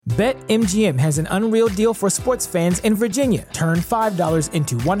BetMGM has an unreal deal for sports fans in Virginia. Turn $5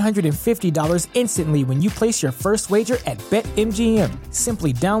 into $150 instantly when you place your first wager at BetMGM.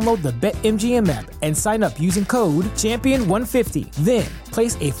 Simply download the BetMGM app and sign up using code Champion150. Then,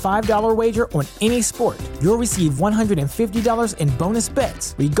 place a $5 wager on any sport. You'll receive $150 in bonus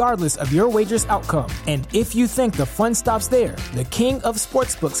bets, regardless of your wager's outcome. And if you think the fun stops there, the King of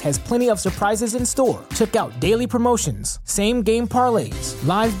Sportsbooks has plenty of surprises in store. Check out daily promotions, same-game parlays,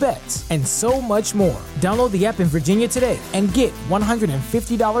 live bets, and so much more. Download the app in Virginia today and get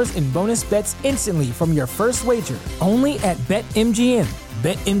 $150 in bonus bets instantly from your first wager. Only at BetMGM.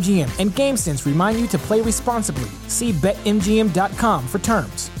 BetMGM and GameSense remind you to play responsibly. See BetMGM.com for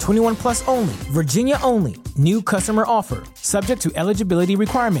terms. 21 plus only. Virginia only. New customer offer. Subject to eligibility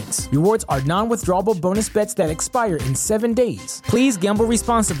requirements. Rewards are non-withdrawable bonus bets that expire in 7 days. Please gamble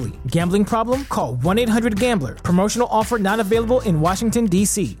responsibly. Gambling problem? Call 1-800-GAMBLER. Promotional offer not available in Washington,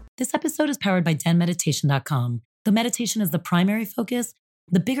 D.C. This episode is powered by denmeditation.com. Though meditation is the primary focus,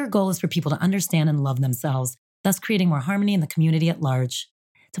 the bigger goal is for people to understand and love themselves, thus creating more harmony in the community at large.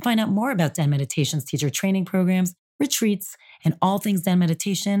 To find out more about Den Meditation's teacher training programs, retreats, and all things Den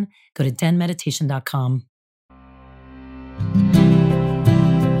Meditation, go to denmeditation.com.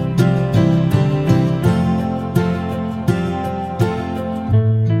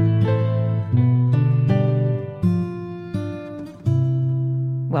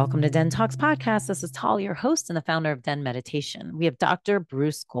 Welcome to Den Talks Podcast. This is Tal, your host and the founder of Den Meditation. We have Dr.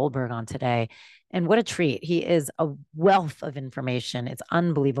 Bruce Goldberg on today. And what a treat. He is a wealth of information. It's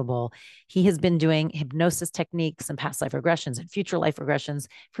unbelievable. He has been doing hypnosis techniques and past life regressions and future life regressions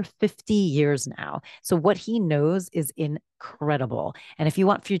for 50 years now. So what he knows is incredible. And if you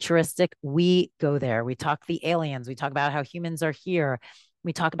want futuristic, we go there. We talk the aliens. We talk about how humans are here.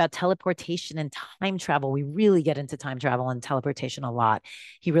 We talk about teleportation and time travel. We really get into time travel and teleportation a lot.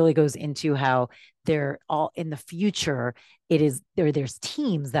 He really goes into how they're all in the future. There's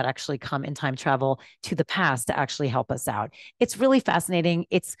teams that actually come in time travel to the past to actually help us out. It's really fascinating.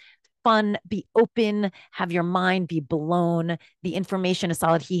 It's fun. Be open, have your mind be blown. The information is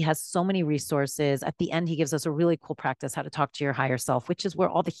solid. He has so many resources. At the end, he gives us a really cool practice, how to talk to your higher self, which is where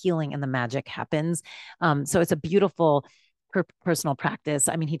all the healing and the magic happens. So it's a beautiful personal practice.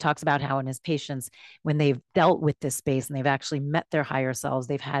 I mean, he talks about how in his patients, when they've dealt with this space and they've actually met their higher selves,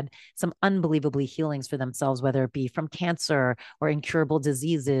 they've had some unbelievably healings for themselves, whether it be from cancer or incurable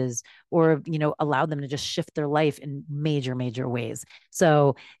diseases, or, allowed them to just shift their life in major, major ways.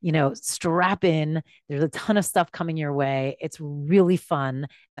 So, strap in. There's a ton of stuff coming your way. It's really fun.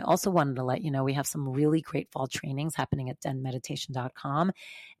 I also wanted to let you know, we have some really great fall trainings happening at denmeditation.com,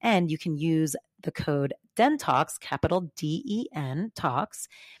 and you can use the code DENTALKS, capital DEN Talks,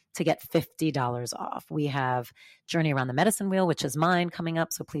 to get $50 off. We have Journey Around the Medicine Wheel, which is mine, coming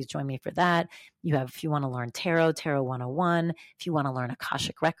up. So please join me for that. You have, if you want to learn Tarot 101. If you want to learn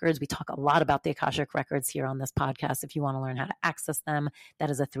Akashic Records, we talk a lot about the Akashic Records here on this podcast. If you want to learn how to access them, that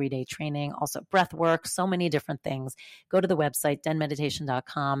is a 3-day training. Also breath work, so many different things. Go to the website,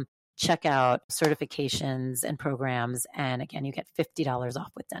 denmeditation.com. Check out certifications and programs. And again, you get $50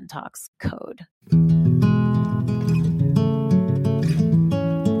 off with DenTalks code.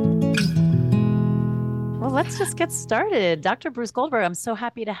 Well, let's just get started. Dr. Bruce Goldberg, I'm so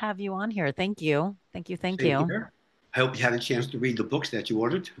happy to have you on here. Thank you. Thank you. I hope you had a chance to read the books that you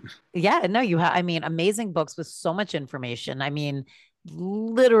ordered. Yeah, no, amazing books with so much information. I mean,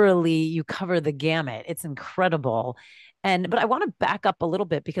 literally you cover the gamut. It's incredible. But I want to back up a little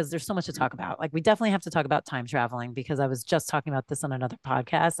bit because there's so much to talk about. Like, we definitely have to talk about time traveling because I was just talking about this on another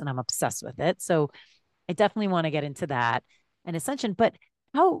podcast and I'm obsessed with it. So I definitely want to get into that and ascension, but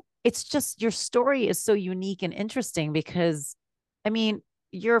it's just, your story is so unique and interesting because,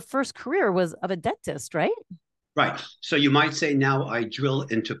 your first career was of a dentist, right? Right. So you might say now I drill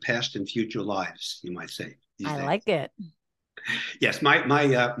into past and future lives, you might say. I like it. Yes.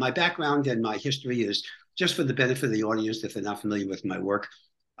 My background and my history is, just for the benefit of the audience, if they're not familiar with my work,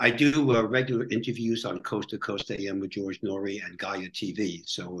 I do regular interviews on Coast to Coast AM with George Norrie and Gaia TV.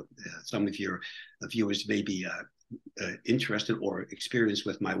 So some of your viewers may be interested or experienced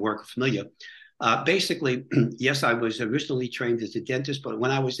with my work, familiar. Basically, yes, I was originally trained as a dentist, but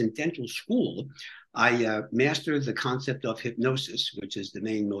when I was in dental school, I mastered the concept of hypnosis, which is the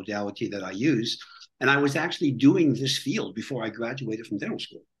main modality that I use. And I was actually doing this field before I graduated from dental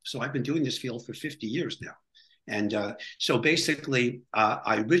school. So I've been doing this field for 50 years now. And so basically,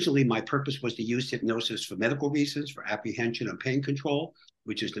 my purpose was to use hypnosis for medical reasons, for apprehension and pain control,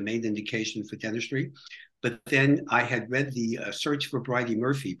 which is the main indication for dentistry. But then I had read the Search for Bridie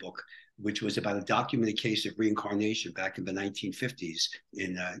Murphy book which was about a documented case of reincarnation back in the 1950s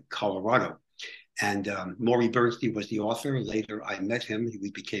in Colorado. And Maury Bernstein was the author. Later, I met him.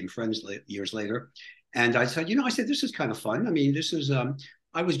 We became friends years later. And I said, this is kind of fun. I mean, this is,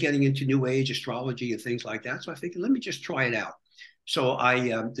 I was getting into New Age astrology and things like that. So I figured, let me just try it out. So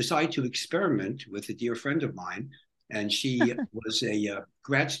I decided to experiment with a dear friend of mine. And she was a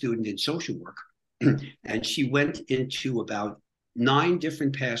grad student in social work. And she went into about 9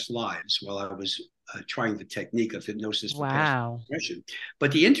 different past lives while I was trying the technique of hypnosis for past regression.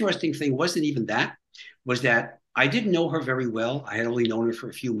 But the interesting thing wasn't even that, was that I didn't know her very well. I had only known her for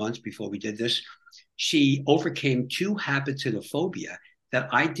a few months before we did this. She overcame 2 habits and a phobia that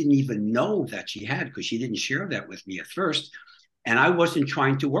I didn't even know that she had, because she didn't share that with me at first. And I wasn't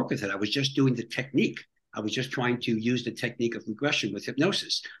trying to work with it. I was just doing the technique. I was just trying to use the technique of regression with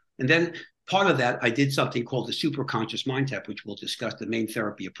hypnosis. And then part of that, I did something called the superconscious mind tap, which we'll discuss, the main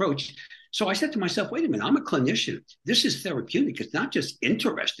therapy approach. So I said to myself, wait a minute, I'm a clinician. This is therapeutic. It's not just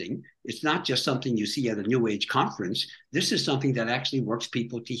interesting. It's not just something you see at a New Age conference. This is something that actually works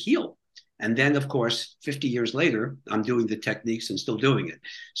people to heal. And then, of course, 50 years later, I'm doing the techniques and still doing it.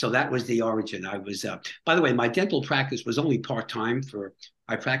 So that was the origin. I was, by the way, my dental practice was only part-time.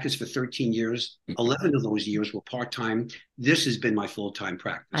 I practiced for 13 years. 11 of those years were part-time. This has been my full-time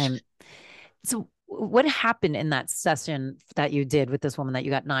practice. So what happened in that session that you did with this woman that you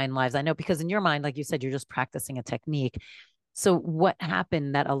got 9 lives? I know, because in your mind, like you said, you're just practicing a technique. So what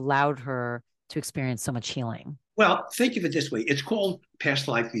happened that allowed her to experience so much healing? Well, think of it this way. It's called past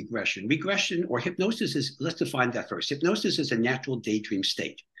life regression. Regression or hypnosis is, let's define that first. Hypnosis is a natural daydream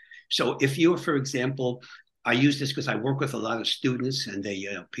state. So if you're, for example, I use this because I work with a lot of students and they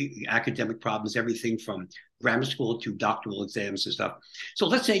academic problems, everything from grammar school to doctoral exams and stuff. So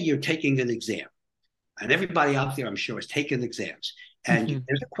let's say you're taking an exam, and everybody out there, I'm sure, is taking exams. And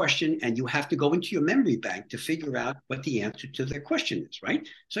there's a question, and you have to go into your memory bank to figure out what the answer to their question is, right?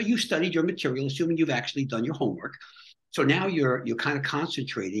 So you studied your material, assuming you've actually done your homework. So now you're kind of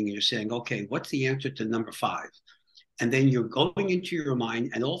concentrating, and you're saying, okay, what's the answer to number 5? And then you're going into your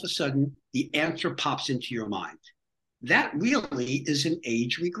mind, and all of a sudden, the answer pops into your mind. That really is an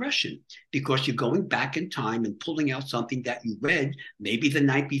age regression, because you're going back in time and pulling out something that you read maybe the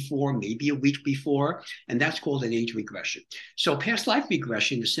night before, maybe a week before, and that's called an age regression. So past life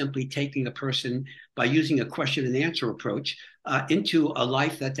regression is simply taking a person by using a question and answer approach into a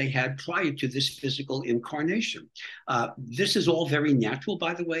life that they had prior to this physical incarnation. This is all very natural,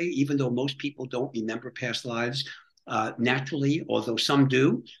 by the way, even though most people don't remember past lives naturally, although some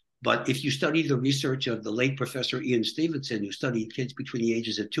do. But if you study the research of the late Professor Ian Stevenson, who studied kids between the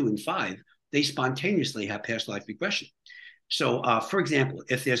ages of 2 and 5, they spontaneously have past life regression. So, for example,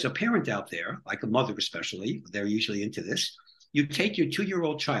 if there's a parent out there, like a mother especially, they're usually into this, you take your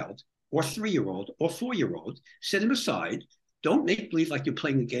 2-year-old child or 3-year-old or 4-year-old, sit them aside, don't make believe like you're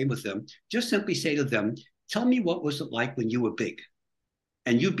playing a game with them, just simply say to them, tell me what was it like when you were big?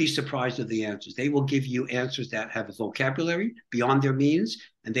 And you'd be surprised at the answers. They will give you answers that have a vocabulary beyond their means,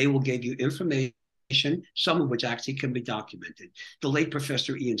 and they will give you information, some of which actually can be documented. The late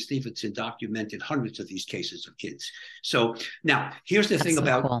Professor Ian Stevenson documented hundreds of these cases of kids. So now, here's the thing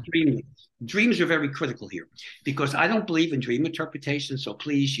about dreaming. Dreams are very critical here, because I don't believe in dream interpretation. So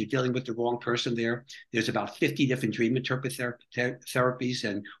please, you're dealing with the wrong person there. There's about 50 different dream therapies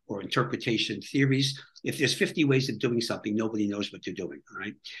and or interpretation theories. If there's 50 ways of doing something, nobody knows what they're doing, all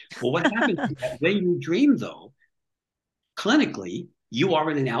right? Well, what happens is that when you dream, though, clinically, you are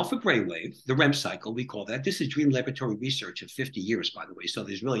in an alpha brainwave, the REM cycle, we call that. This is dream laboratory research of 50 years, by the way, so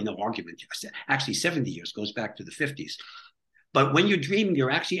there's really no argument. Actually, 70 years, goes back to the 50s. But when you're dreaming, you're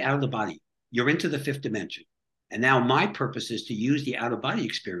actually out of the body. You're into the 5th dimension. And now my purpose is to use the out-of-body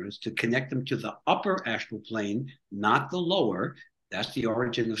experience to connect them to the upper astral plane, not the lower. That's the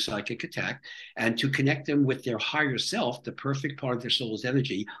origin of psychic attack, and to connect them with their higher self, the perfect part of their soul's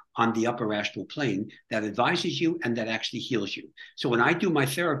energy on the upper astral plane that advises you and that actually heals you. So when I do my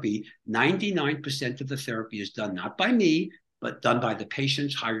therapy, 99% of the therapy is done not by me, but done by the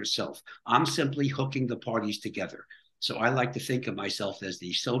patient's higher self. I'm simply hooking the parties together. So I like to think of myself as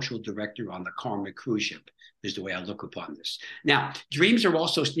the social director on the karmic cruise ship, is the way I look upon this. Now, dreams are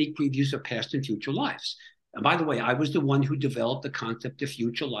also sneak previews of past and future lives. And by the way, I was the one who developed the concept of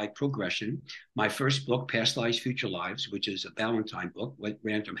future life progression. My first book, Past Lives, Future Lives, which is a Valentine book with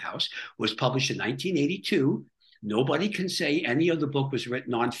Random House, was published in 1982. Nobody can say any other book was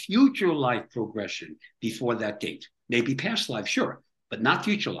written on future life progression before that date. Maybe past life, sure, but not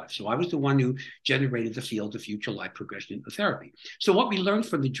future life. So I was the one who generated the field of future life progression therapy. So what we learned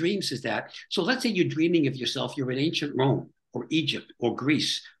from the dreams is that, so let's say you're dreaming of yourself, you're in ancient Rome or Egypt or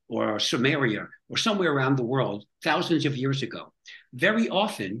Greece or Sumeria or somewhere around the world thousands of years ago. Very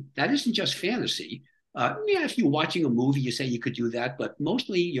often, that isn't just fantasy. Yeah, if you're watching a movie, you say you could do that, but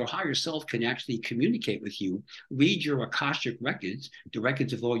mostly your higher self can actually communicate with you, read your Akashic records, the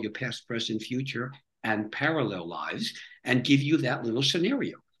records of all your past, present, future, and parallel lives, and give you that little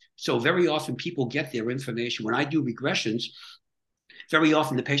scenario. So very often people get their information. When I do regressions, very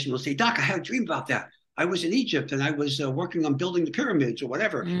often the patient will say, Doc, I had a dream about that. I was in Egypt and I was working on building the pyramids or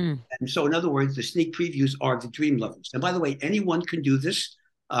whatever. And so in other words, the sneak previews are the dream levels. And by the way, anyone can do this.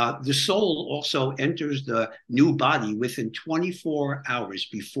 The soul also enters the new body within 24 hours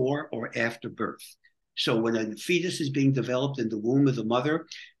before or after birth. So when a fetus is being developed in the womb of the mother,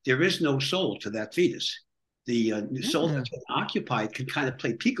 there is no soul to that fetus. The soul that's been occupied can kind of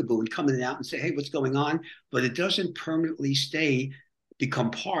play peekaboo and come in and out and say, hey, what's going on? But it doesn't permanently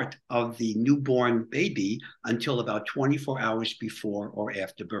become part of the newborn baby until about 24 hours before or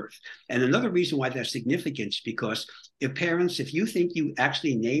after birth. And another reason why that's significant is because if you think you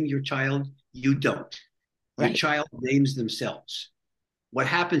actually name your child, you don't. Your child names themselves. What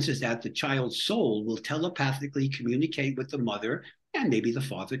happens is that the child's soul will telepathically communicate with the mother and maybe the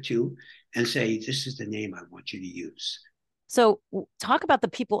father too, and say, this is the name I want you to use. So talk about the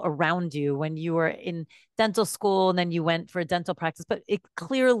people around you when you were in dental school and then you went for a dental practice, but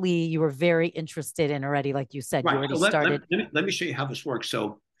clearly you were very interested in already, like you said, you already started. Let me show you how this works.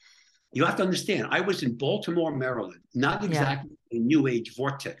 So you have to understand, I was in Baltimore, Maryland, not exactly a new age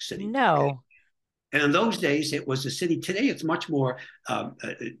vortex city. No. Okay? And in those days, it was a city. Today, it's much more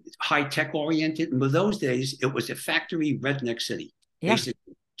high-tech oriented. And in those days, it was a factory redneck city. Yeah.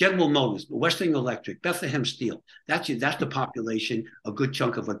 Basically. General Motors, Western Electric, Bethlehem Steel. That's the population, a good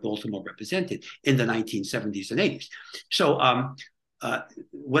chunk of what Baltimore represented in the 1970s and 80s. So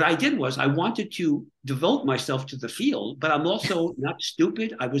what I did was I wanted to devote myself to the field, but I'm also not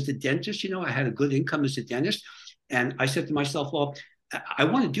stupid. I was a dentist, I had a good income as a dentist. And I said to myself, well, I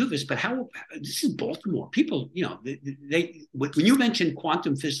want to do this, but this is Baltimore. People, when you mention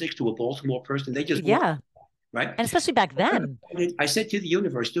quantum physics to a Baltimore person, they just right? And especially back then. I said to the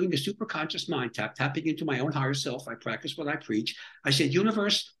universe, doing a super conscious mind tapping into my own higher self, I practice what I preach. I said,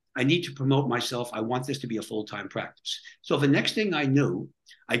 universe, I need to promote myself. I want this to be a full-time practice. So the next thing I knew,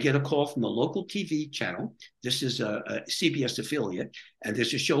 I get a call from a local TV channel. This is a CBS affiliate, and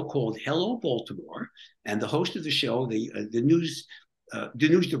there's a show called Hello Baltimore. And the host of the show, the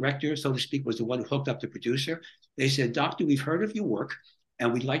news director, so to speak, was the one who hooked up the producer. They said, Doctor, we've heard of your work,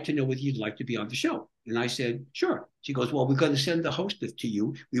 and we'd like to know whether you'd like to be on the show. And I said, sure. She goes, well, we're going to send the host to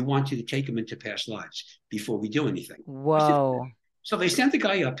you. We want you to take him into past lives before we do anything. Whoa. So they sent the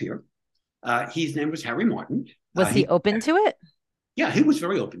guy up here. His name was Harry Martin. Was he open to it? Yeah, he was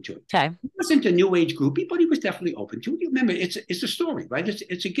very open to it. Okay. He wasn't a new age groupie, but he was definitely open to it. You remember, it's a story, right?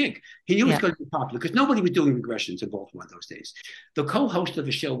 It's a gig. He knew it was going to be popular because nobody was doing regressions in Baltimore in those days. The co-host of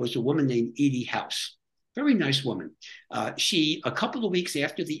the show was a woman named Edie House. Very nice woman. A couple of weeks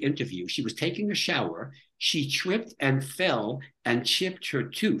after the interview, she was taking a shower. She tripped and fell and chipped her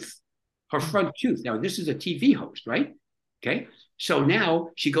tooth, her front tooth. Now, this is a TV host, right? Okay. So now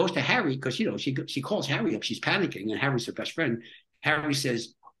she goes to Harry because, she calls Harry up. She's panicking, and Harry's her best friend. Harry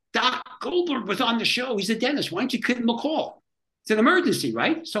says, Doc Goldberg was on the show. He's a dentist. Why don't you give him a call? It's an emergency,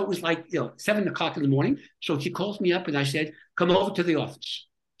 right? So it was like, 7 o'clock in the morning. So she calls me up and I said, come over to the office.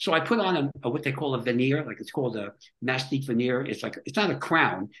 So I put on what they call a veneer, like it's called a mastic veneer. It's not a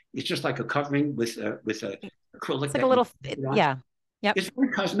crown. It's just like a covering with a acrylic. It's like a little, yeah. Yep. It's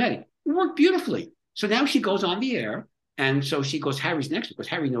very cosmetic. It worked beautifully. So now she goes on the air. And so she goes, Harry's next because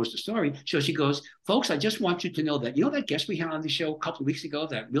Harry knows the story. So she goes, folks, I just want you to know that, that guest we had on the show a couple of weeks ago,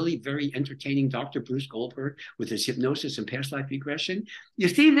 that really very entertaining Dr. Bruce Goldberg with his hypnosis and past life regression. You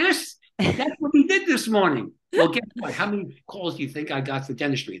see this? That's what he did this morning. Well, guess what? How many calls do you think I got for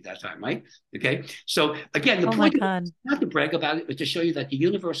dentistry at that time, right? Okay. So again, the point is not to brag about it, but to show you that the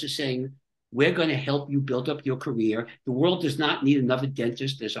universe is saying, we're going to help you build up your career. The world does not need another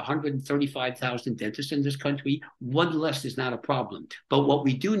dentist. There's 135,000 dentists in this country. One less is not a problem. But what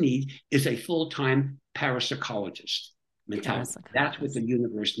we do need is a full-time parapsychologist mentality. That's what the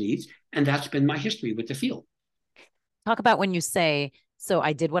universe needs. And that's been my history with the field. Talk about when you say, so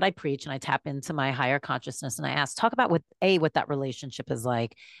I did what I preach and I tap into my higher consciousness and I asked, talk about what that relationship is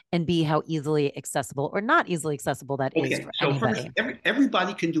like, and B, how easily accessible or not easily accessible that is for anybody. First,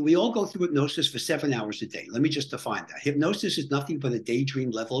 everybody can do, we all go through hypnosis for 7 hours a day. Let me just define that. Hypnosis is nothing but a daydream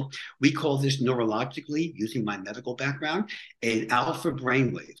level. We call this neurologically, using my medical background, an alpha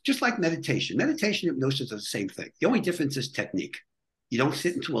brainwave, just like meditation. Meditation and hypnosis are the same thing. The only difference is technique. You don't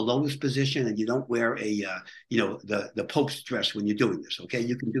sit into a lotus position, and you don't wear the Pope's dress when you're doing this, okay?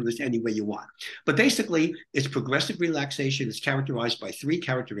 You can do this any way you want. But basically, it's progressive relaxation. It's characterized by 3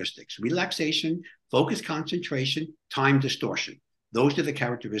 characteristics: relaxation, focus, concentration, time distortion. Those are the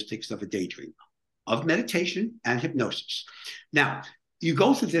characteristics of a daydream, of meditation and hypnosis. Now, you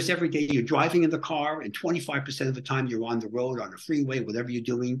go through this every day. You're driving in the car, and 25% of the time you're on the road, on a freeway, whatever you're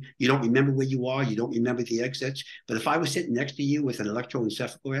doing. You don't remember where you are. You don't remember the exits. But if I was sitting next to you with an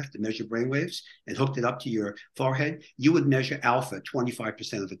electroencephalograph to measure brainwaves and hooked it up to your forehead, you would measure alpha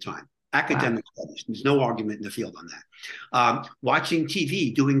 25% of the time. Academic studies. There's no argument in the field on that. Watching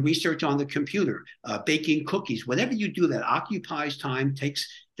TV, doing research on the computer, baking cookies, whatever you do that occupies time,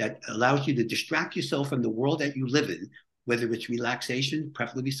 that allows you to distract yourself from the world that you live in, whether it's relaxation,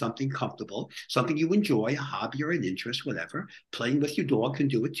 preferably something comfortable, something you enjoy, a hobby or an interest, whatever. Playing with your dog can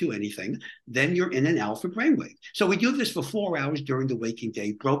do it too, anything. Then you're in an alpha brainwave. So we do this for 4 hours during the waking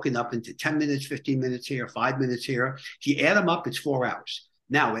day, broken up into 10 minutes, 15 minutes here, 5 minutes here. If you add them up, it's 4 hours.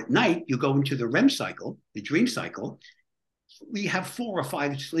 Now, at night, you go into the REM cycle, the dream cycle. We have 4 or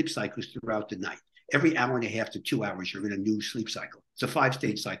 5 sleep cycles throughout the night. Every hour and a half to 2 hours, you're in a new sleep cycle. It's a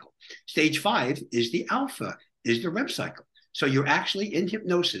 5-stage cycle. Stage 5 is the alpha, is the REM cycle. So you're actually in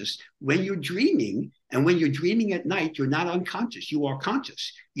hypnosis when you're dreaming, and when you're dreaming at night, you're not unconscious. You are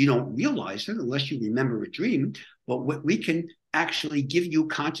conscious. You don't realize it unless you remember a dream, but what we can actually give you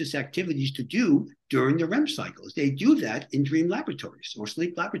conscious activities to do during the REM cycles. They do that in dream laboratories, or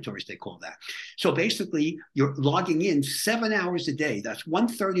sleep laboratories, they call that. So basically, you're logging in 7 hours a day. That's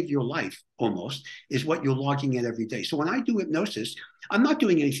 1/3 of your life, almost, is what you're logging in every day. So when I do hypnosis, I'm not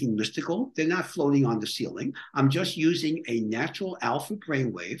doing anything mystical. They're not floating on the ceiling. I'm just using a natural alpha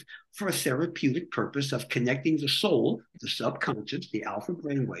brainwave for a therapeutic purpose of connecting the soul, the subconscious, the alpha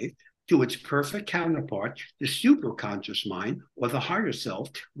brainwave, to its perfect counterpart, the superconscious mind, or the higher self,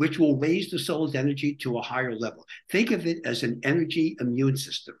 which will raise the soul's energy to a higher level. Think of it as an energy immune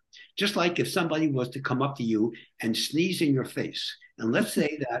system. Just like if somebody was to come up to you and sneeze in your face, and let's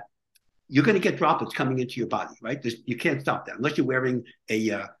say that you're going to get droplets coming into your body, right? You can't stop that unless you're wearing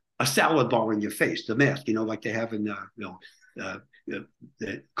a salad bar in your face, the mask, like they have in the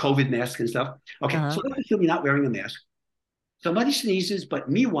COVID mask and stuff. Okay, so let's assume you're not wearing a mask. Somebody sneezes,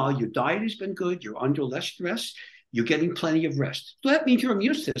 but meanwhile, your diet has been good, you're under less stress, you're getting plenty of rest. So that means your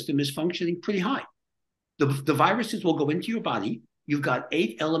immune system is functioning pretty high. The viruses will go into your body. You've got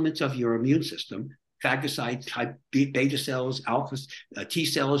 8 elements of your immune system: phagocytes, type beta cells, alpha T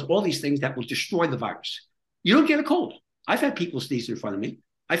cells, all these things that will destroy the virus. You don't get a cold. I've had people sneeze in front of me.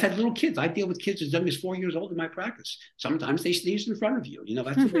 I've had little kids. I deal with kids as young as 4 years old in my practice. Sometimes they sneeze in front of you.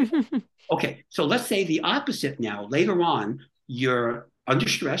 That's the way. Okay, so let's say the opposite now. Later on, you're under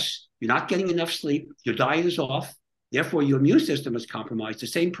stress. You're not getting enough sleep. Your diet is off. Therefore, your immune system is compromised. The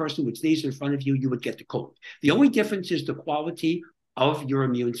same person would sneeze in front of you, you would get the cold. The only difference is the quality of your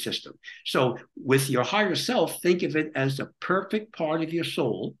immune system. So with your higher self, think of it as a perfect part of your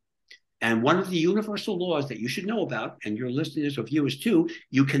soul. And one of the universal laws that you should know about, and your listeners or viewers too,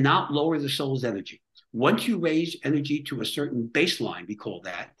 you cannot lower the soul's energy. Once you raise energy to a certain baseline, we call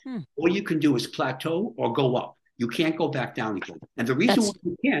that, all you can do is plateau or go up. You can't go back down again. And the reason why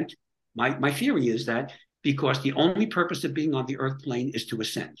you can't, my theory is that because the only purpose of being on the earth plane is to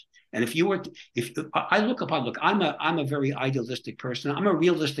ascend. And I'm a very idealistic person. I'm a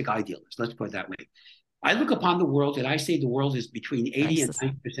realistic idealist. Let's put it that way. I look upon the world and I say the world is between 80 and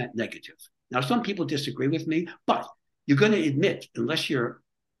 90% negative. Now, some people disagree with me, but you're going to admit, unless you're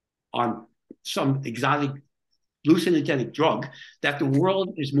on some exotic hallucinogenic drug, that the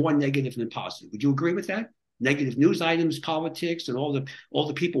world is more negative than positive. Would you agree with that? Negative news items, politics, and all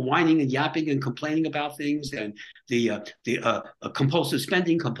the people whining and yapping and complaining about things, and the compulsive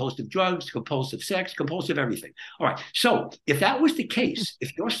spending, compulsive drugs, compulsive sex, compulsive everything. All right. So if that was the case,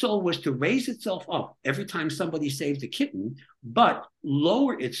 if your soul was to raise itself up every time somebody saved a kitten, but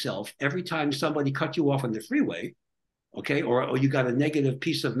lower itself every time somebody cut you off on the freeway, okay, or you got a negative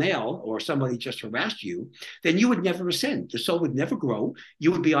piece of mail, or somebody just harassed you, then you would never ascend. The soul would never grow.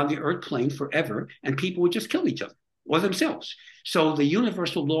 You would be on the earth plane forever, and people would just kill each other or themselves. So the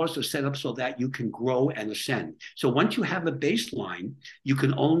universal laws are set up so that you can grow and ascend. So once you have a baseline, you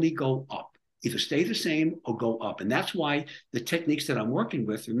can only go up, either stay the same or go up. And that's why the techniques that I'm working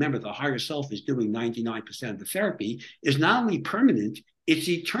with, remember, the higher self is doing 99% of the therapy, is not only permanent, it's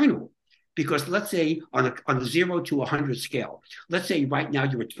eternal. Because let's say on a 0 to 100 scale, let's say right now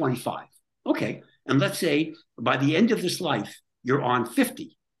you're at 25. Okay. And let's say by the end of this life, you're on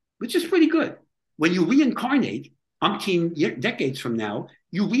 50, which is pretty good. When you reincarnate, umpteen decades from now,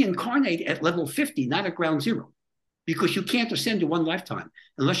 you reincarnate at level 50, not at ground zero. because you can't ascend to one lifetime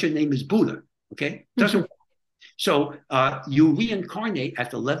unless your name is Buddha. Okay, doesn't. So you reincarnate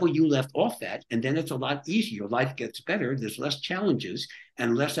at the level you left off at, and then it's a lot easier. Your life gets better. There's less challenges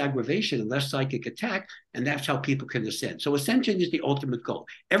and less aggravation and less psychic attack, and that's how people can ascend. So ascension is the ultimate goal.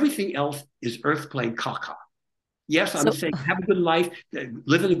 Everything else is earth plane caca. Yes, I'm saying have a good life,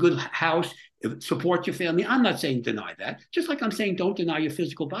 live in a good house, support your family. I'm not saying deny that. Just like I'm saying don't deny your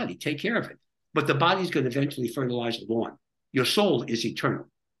physical body. Take care of it. But the body's going to eventually fertilize the lawn. Your soul is eternal.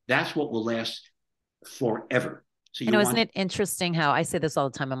 That's what will last forever. So isn't it interesting how I say this all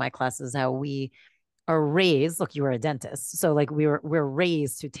the time in my classes, how we are raised, look, you were a dentist. So like we're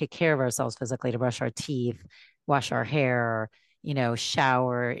raised to take care of ourselves physically, to brush our teeth, wash our hair,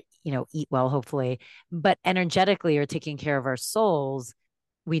 shower, eat well, hopefully, but energetically or taking care of our souls,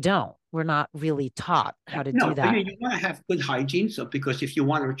 we're not really taught how to do that. I mean, you want to have good hygiene. So, because if you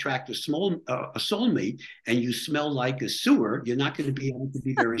want to attract a soulmate and you smell like a sewer, you're not going to be able to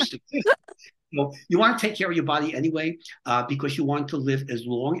be very successful. So you want to take care of your body anyway, because you want to live as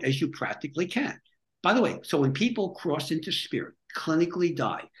long as you practically can. By the way, so when people cross into spirit, clinically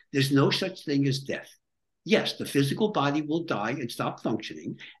die, there's no such thing as death. Yes, the physical body will die and stop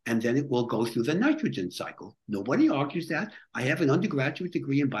functioning, and then it will go through the nitrogen cycle. Nobody argues that. I have an undergraduate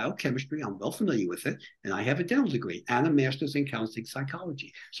degree in biochemistry. I'm well familiar with it. And I have a dental degree and a master's in counseling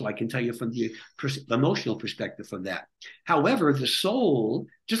psychology. So I can tell you from the emotional perspective from that. However, the soul,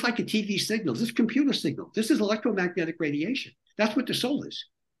 just like a TV signal, this computer signal, this is electromagnetic radiation. That's what the soul is.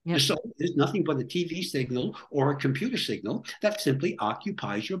 Yeah. The soul is nothing but a TV signal or a computer signal that simply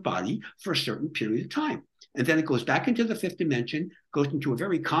occupies your body for a certain period of time. And then it goes back into the fifth dimension, goes into a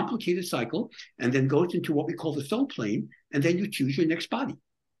very complicated cycle, and then goes into what we call the soul plane, and then you choose your next body.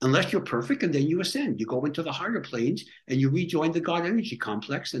 Unless you're perfect, and then you ascend. You go into the higher planes, and you rejoin the God energy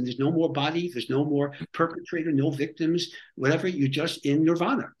complex, and there's no more body, there's no more perpetrator, no victims, whatever. You're just in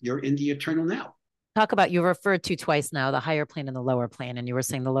nirvana. You're in the eternal now. Talk about, you referred to twice now, the higher plane and the lower plane, and you were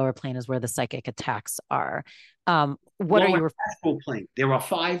saying the lower plane is where the psychic attacks are. What are you? Astral plane. There are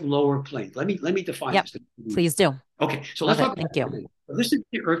 5 lower planes. Let me define this. Please do. Okay, so let's talk about Thank you. So this is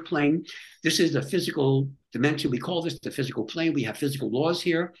the earth plane. This is the physical dimension. We call this the physical plane. We have physical laws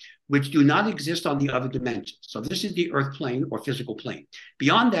here, which do not exist on the other dimensions. So this is the earth plane or physical plane.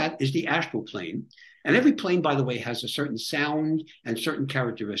 Beyond that is the astral plane. And every plane, by the way, has a certain sound and certain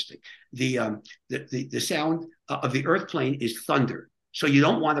characteristic. The sound of the earth plane is thunder. So you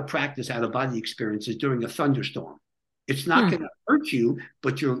don't want to practice out-of-body experiences during a thunderstorm. It's not going to hurt you,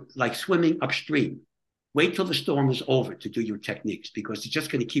 but you're like swimming upstream. Wait till the storm is over to do your techniques, because it's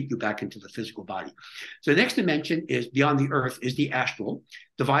just going to keep you back into the physical body. So the next dimension is beyond the earth is the astral,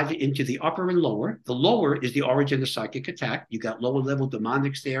 divided into the upper and lower. The lower is the origin of psychic attack. You got lower level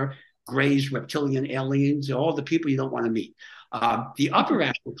demonics there, grays, reptilian aliens, all the people you don't want to meet. The upper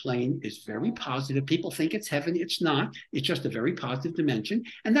astral plane is very positive. People think it's heaven. It's not. It's just a very positive dimension.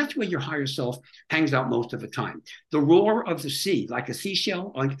 And that's where your higher self hangs out most of the time. The roar of the sea, like a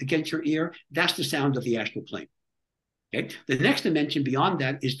seashell against your ear, that's the sound of the astral plane. Okay. The next dimension beyond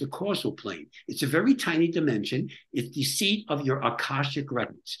that is the causal plane. It's a very tiny dimension. It's the seat of your Akashic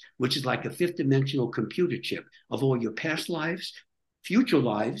records, which is like a 5th dimensional computer chip of all your past lives, future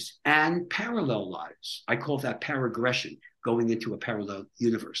lives, and parallel lives. I call that paragression, going into a parallel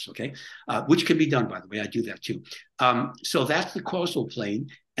universe, okay? Which can be done, by the way. I do that too. So that's the causal plane,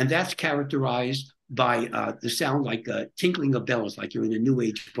 and that's characterized by the sound like tinkling of bells, like you're in a New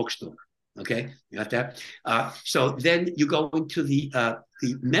Age bookstore, okay? You got that? So then you go into the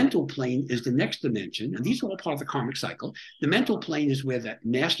mental plane is the next dimension, and these are all part of the karmic cycle. The mental plane is where the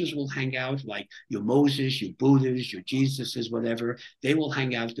masters will hang out, like your Moses, your Buddhas, your Jesuses, whatever. They will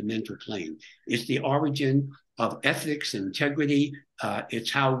hang out the mental plane. It's the origin of ethics and integrity.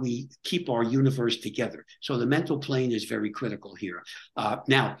 It's how we keep our universe together. So the mental plane is very critical here.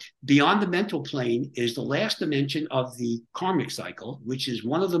 Now, beyond the mental plane is the last dimension of the karmic cycle, which is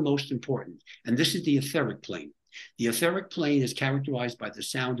one of the most important, and this is the etheric plane. The etheric plane is characterized by the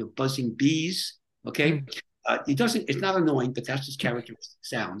sound of buzzing bees, okay? It's not annoying, but that's its characteristic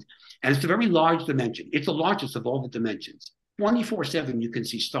sound. And it's a very large dimension. It's the largest of all the dimensions. 24/7, you can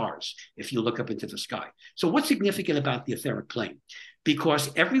see stars if you look up into the sky. So what's significant about the etheric plane?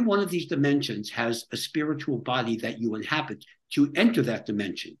 Because every one of these dimensions has a spiritual body that you inhabit to enter that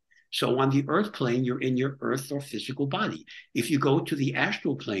dimension. So on the earth plane, you're in your earth or physical body. If you go to the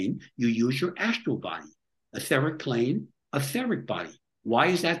astral plane, you use your astral body. Etheric plane, etheric body. Why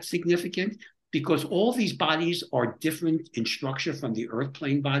is that significant? Because all these bodies are different in structure from the earth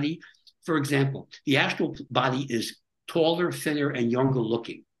plane body. For example, the astral body is taller, thinner, and younger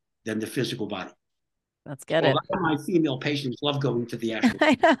looking than the physical body. Let's get Well, it. a lot of my female patients love going to the astral.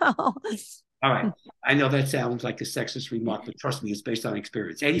 I know. All right. I know that sounds like a sexist remark, but trust me, it's based on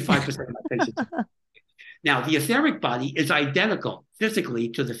experience. 85% of my patients. Now, the etheric body is identical physically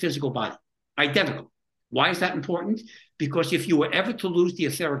to the physical body. Identical. Why is that important? Because if you were ever to lose the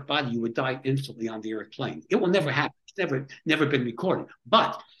etheric body, you would die instantly on the earth plane. It will never happen. It's never been recorded.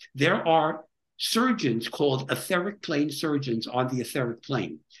 But there are surgeons called etheric plane surgeons on the etheric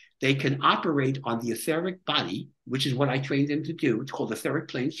plane. They can operate on the etheric body, which is what I trained them to do. It's called etheric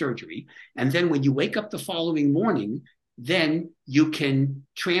plane surgery. And then when you wake up the following morning, then you can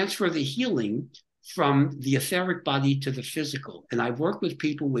transfer the healing from the etheric body to the physical. And I've worked with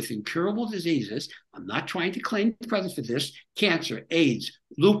people with incurable diseases. I'm not trying to claim credit for this. Cancer, AIDS,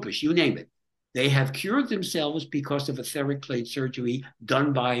 lupus, you name it. They have cured themselves because of etheric plane surgery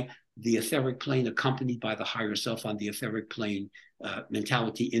done by the etheric plane, accompanied by the higher self on the etheric plane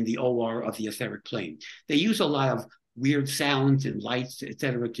mentality in the OR of the etheric plane. They use a lot of weird sounds and lights,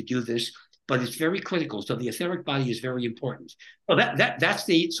 etc., to do this, but it's very critical. So the etheric body is very important. So that's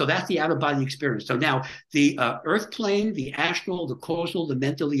the out of body experience. So now the earth plane, the astral, the causal, the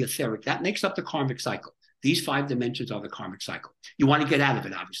mental, the etheric, that makes up the karmic cycle. These 5 dimensions are the karmic cycle. You want to get out of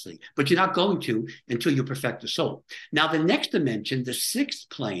it, obviously, but you're not going to until you perfect the soul. Now, the next dimension, the 6th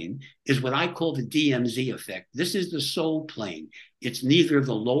plane, is what I call the DMZ effect. This is the soul plane. It's neither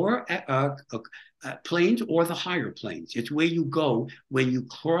the lower planes or the higher planes. It's where you go when you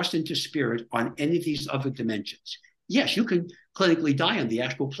cross into spirit on any of these other dimensions. Yes, you can clinically die on the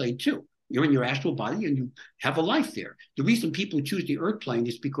astral plane too. You're in your astral body and you have a life there. The reason people choose the earth plane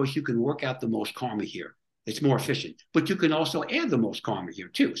is because you can work out the most karma here. It's more efficient, but you can also add the most karma here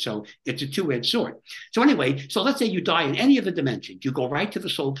too. So it's a 2-edged sword. So anyway, so let's say you die in any of the dimensions. You go right to the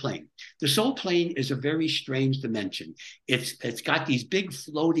soul plane. The soul plane is a very strange dimension. It's got these big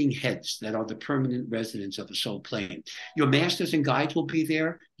floating heads that are the permanent residents of the soul plane. Your masters and guides will be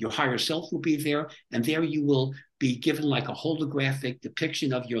there. Your higher self will be there. And there you will be given like a holographic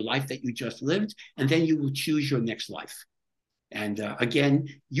depiction of your life that you just lived. And then you will choose your next life. And again,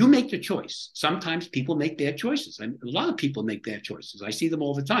 you make the choice. Sometimes people make bad choices. A lot of people make bad choices. I see them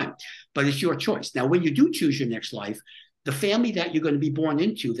all the time, but it's your choice. Now, when you do choose your next life, the family that you're going to be born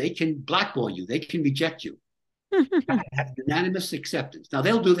into, they can blackball you. They can reject you. Have unanimous acceptance. Now,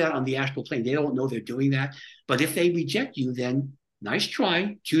 they'll do that on the astral plane. They don't know they're doing that. But if they reject you, then nice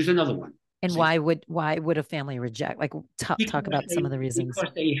try. Choose another one. And why would a family reject? Like talk about some of the reasons.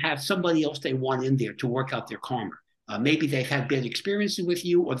 Because they have somebody else they want in there to work out their karma. Maybe they've had bad experiences with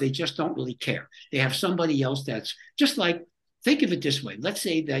you, or they just don't really care. They have somebody else that's just like, think of it this way. Let's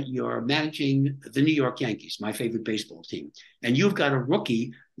say that you're managing the New York Yankees, my favorite baseball team, and you've got a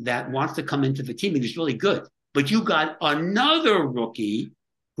rookie that wants to come into the team and is really good, but you got another rookie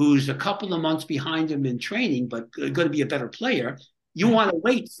who's a couple of months behind him in training, but going to be a better player. You want to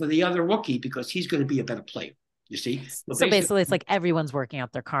wait for the other rookie because he's going to be a better player. You see? So basically it's like everyone's working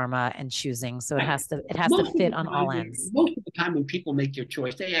out their karma and choosing. So it has to fit on all ends. Most of the time when people make their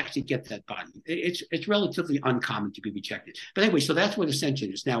choice, they actually get that body. It's relatively uncommon to be rejected. But anyway, so that's what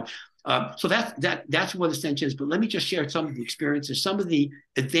ascension is. Now, so that's what ascension is. But let me just share some of the experiences, some of the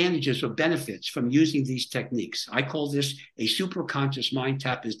advantages or benefits from using these techniques. I call this a superconscious mind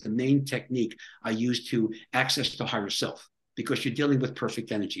tap is the main technique I use to access the higher self, because you're dealing with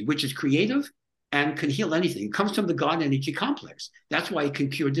perfect energy, which is creative and can heal anything. It comes from the God energy complex. That's why it can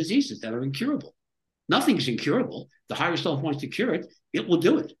cure diseases that are incurable. Nothing is incurable. The higher self wants to cure it. It will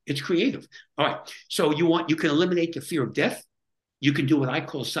do it. It's creative. All right. So you can eliminate the fear of death. You can do what I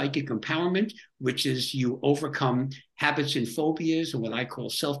call psychic empowerment, which is you overcome habits and phobias, or what I call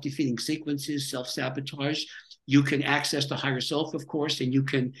self-defeating sequences, self-sabotage. You can access the higher self, of course, and you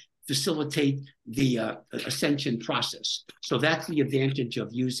can facilitate the ascension process. So that's the advantage of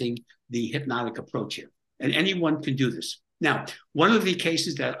using the hypnotic approach here. And anyone can do this. Now, one of the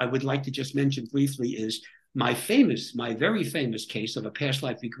cases that I would like to just mention briefly is my very famous case of a past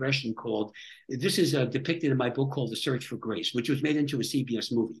life regression this is depicted in my book called The Search for Grace, which was made into a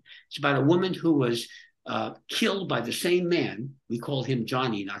CBS movie. It's about a woman who was killed by the same man, we call him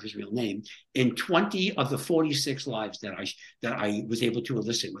Johnny, not his real name, in 20 of the 46 lives that I was able to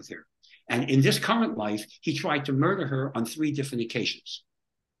elicit with her. And in this current life, he tried to murder her on 3 different occasions.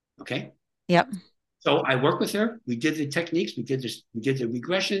 Okay? Yep. So I worked with her. We did the techniques. We did the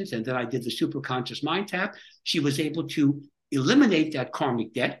regressions, and then I did the superconscious mind tap. She was able to eliminate that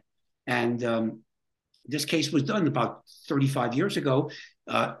karmic debt. And this case was done about 35 years ago.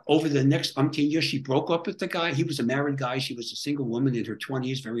 Over the next umpteen years, she broke up with the guy. He was a married guy. She was a single woman in her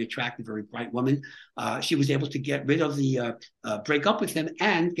 20s, very attractive, very bright woman. She was able to get rid of break up with him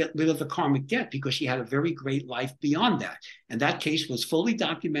and get rid of the karmic debt because she had a very great life beyond that. And that case was fully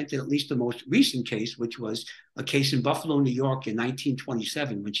documented, at least the most recent case, which was a case in Buffalo, New York in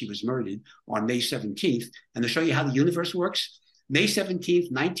 1927 when she was murdered on May 17th. And to show you how the universe works, May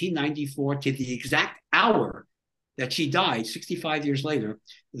 17th, 1994, to the exact hour that she died 65 years later,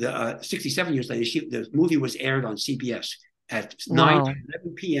 67 years later, the movie was aired on CBS at 9 to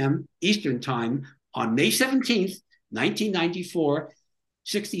 11 p.m. Eastern time on May 17th, 1994,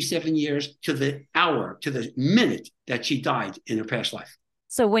 67 years to the hour, to the minute that she died in her past life.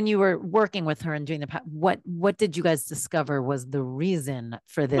 So when you were working with her and doing what did you guys discover was the reason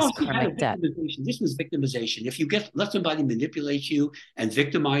for this karmic debt? This was victimization. If you let somebody manipulate you and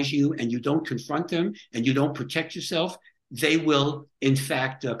victimize you and you don't confront them and you don't protect yourself, they will, in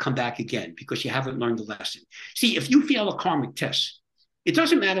fact, come back again because you haven't learned the lesson. See, if you fail a karmic test, it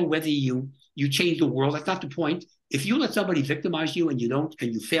doesn't matter whether you change the world. That's not the point. If you let somebody victimize you and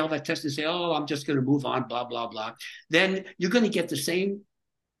you fail that test and say, oh, I'm just going to move on, blah, blah, blah, then you're going to get the same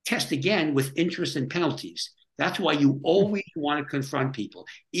test again with interest and penalties. That's why you always want to confront people.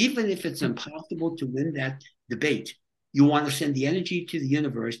 Even if it's impossible to win that debate, you want to send the energy to the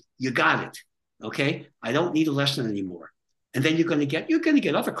universe. You got it. Okay? I don't need a lesson anymore. And then you're going to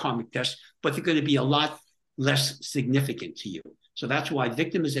get other karmic tests, but they're going to be a lot less significant to you. So that's why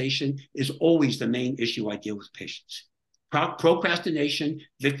victimization is always the main issue I deal with patients. Procrastination,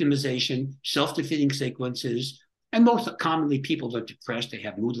 victimization, self-defeating sequences. And most commonly, people are depressed. They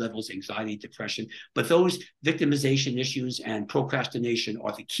have mood levels, anxiety, depression. But those victimization issues and procrastination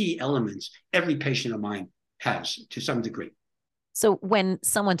are the key elements every patient of mine has to some degree. So when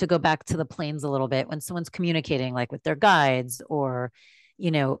someone, to go back to the planes a little bit, when someone's communicating like with their guides or,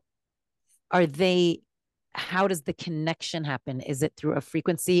 how does the connection happen? Is it through a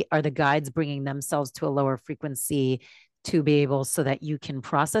frequency? Are the guides bringing themselves to a lower frequency to be able so that you can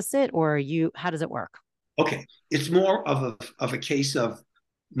process it? Or how does it work? Okay, it's more of a case of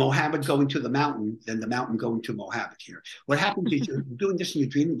Mohammed going to the mountain than the mountain going to Mohammed here. What happens is you're doing this in your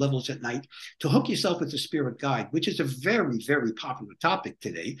dream levels at night to hook yourself with the spirit guide, which is a very, very popular topic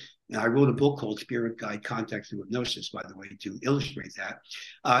today. And I wrote a book called Spirit Guide Contact Through Hypnosis, by the way, to illustrate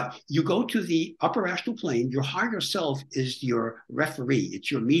that. You go to the upper astral plane. Your higher self is your referee.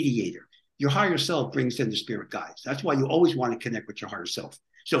 It's your mediator. Your higher self brings in the spirit guides. That's why you always want to connect with your higher self.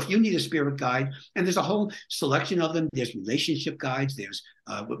 So if you need a spirit guide, and there's a whole selection of them, there's relationship guides, there's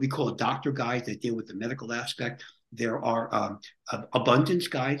what we call doctor guides that deal with the medical aspect. There are abundance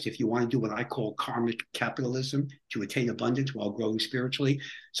guides if you want to do what I call karmic capitalism to attain abundance while growing spiritually.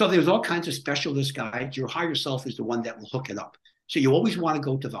 So there's all kinds of specialist guides. Your higher self is the one that will hook it up. So you always want to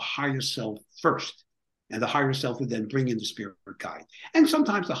go to the higher self first. And the higher self will then bring in the spirit guide. And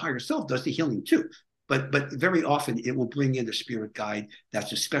sometimes the higher self does the healing too. But very often it will bring in a spirit guide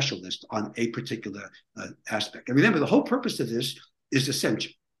that's a specialist on a particular aspect. And remember, the whole purpose of this is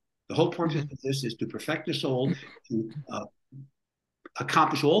ascension. The whole purpose of this is to perfect the soul, to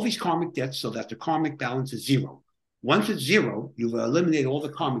accomplish all these karmic debts so that the karmic balance is zero. Once it's zero, you've eliminated all the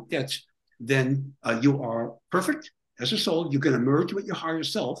karmic debts, then you are perfect as a soul. You're going to merge with your higher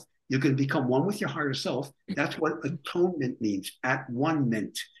self. You're going to become one with your higher self. That's what atonement means, at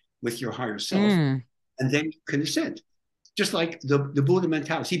one-ment with your higher self. And then you can ascend, just like the Buddha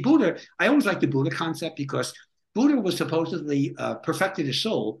mentality. See, Buddha, I always like the Buddha concept because Buddha was supposedly perfected his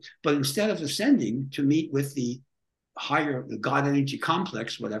soul, but instead of ascending to meet with the higher the God energy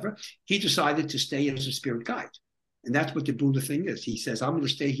complex, whatever, he decided to stay as a spirit guide. And that's what the Buddha thing is. He says, I'm going to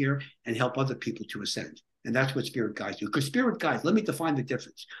stay here and help other people to ascend. And that's what spirit guides do. Because spirit guides, let me define the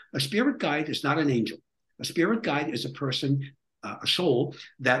difference. A spirit guide is not an angel. A spirit guide is a person, a soul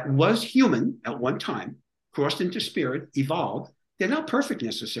that was human at one time, crossed into spirit, evolved. They're not perfect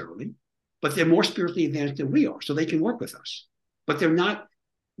necessarily, but they're more spiritually advanced than we are, so they can work with us. But they're not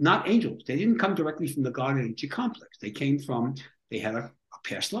angels. They didn't come directly from the God energy complex. They had a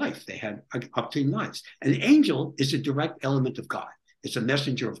past life. They had upstream lives. An angel is a direct element of God. It's a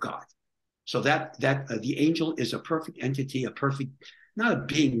messenger of God. So that the angel is a perfect entity, not a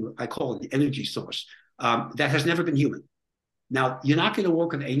being, I call it the energy source, that has never been human. Now, you're not going to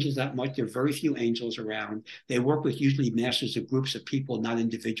work with angels that much. There are very few angels around. They work with usually masses of groups of people, not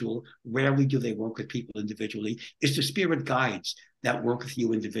individual. Rarely do they work with people individually. It's the spirit guides that work with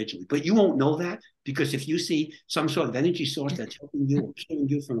you individually. But you won't know that because if you see some sort of energy source that's helping you or killing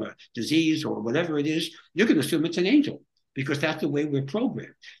you from a disease or whatever it is, you're going to assume it's an angel because that's the way we're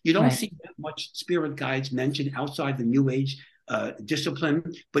programmed. You don't see that much spirit guides mentioned outside the New Age discipline,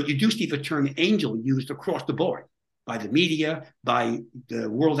 but you do see the term angel used across the board by the media, by the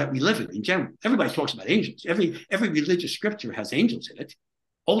world that we live in general. Everybody talks about angels. Every religious scripture has angels in it.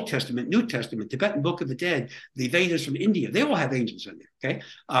 Old Testament, New Testament, Tibetan Book of the Dead, the Vedas from India, they all have angels in there, okay?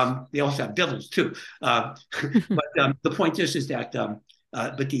 They also have devils too. But the point is that,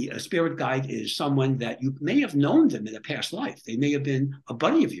 but the spirit guide is someone that you may have known them in a past life. They may have been a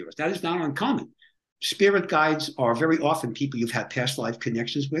buddy of yours. That is not uncommon. Spirit guides are very often people you've had past life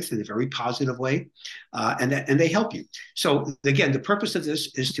connections with in a very positive way, and they help you. So again, the purpose of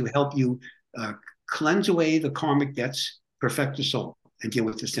this is to help you cleanse away the karmic debts, perfect the soul, and deal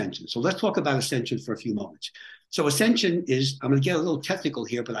with ascension. So let's talk about ascension for a few moments. So ascension is, I'm going to get a little technical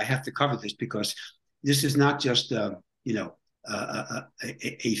here, but I have to cover this because this is not just, a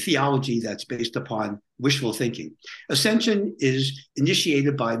theology that's based upon wishful thinking. Ascension is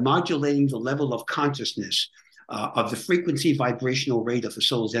initiated by modulating the level of consciousness of the frequency vibrational rate of the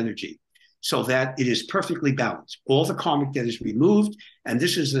soul's energy so that it is perfectly balanced. All the karmic debt is removed, and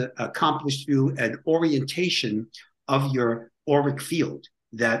this is accomplished through an orientation of your auric field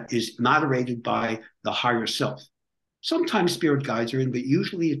that is moderated by the higher self. Sometimes spirit guides are in, but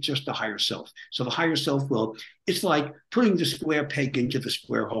usually it's just the higher self. So the higher self it's like putting the square peg into the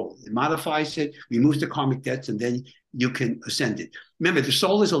square hole. It modifies it, removes the karmic debts, and then you can ascend it. Remember, the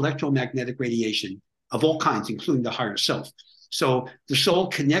soul is electromagnetic radiation of all kinds, including the higher self. So the soul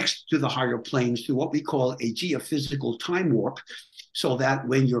connects to the higher planes through what we call a geophysical time warp, so that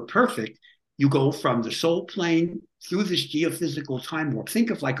when you're perfect, you go from the soul plane through this geophysical time warp. Think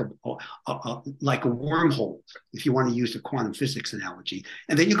of like a wormhole, if you want to use the quantum physics analogy,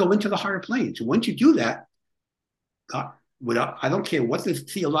 and then you go into the higher planes. And once you do that, I don't care what the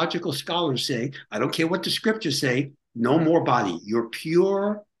theological scholars say, I don't care what the scriptures say, no more body. You're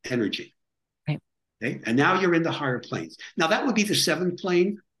pure energy. Right. Okay? And now you're in the higher planes. Now that would be the seventh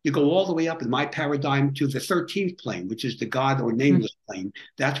plane. You go all the way up in my paradigm to the 13th plane, which is the God or nameless plane.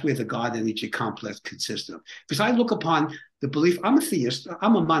 That's where the God energy complex consists of. Because I look upon the belief, I'm a theist,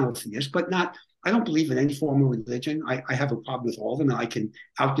 I'm a monotheist, but I don't believe in any form of religion. I have a problem with all of them, and I can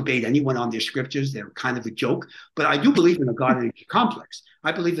out-debate anyone on their scriptures. They're kind of a joke. But I do believe in a God energy complex.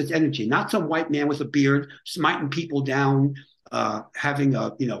 I believe it's energy, not some white man with a beard smiting people down, having a,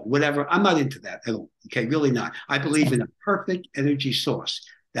 whatever. I'm not into that at all. Okay, really not. I believe in a perfect energy source.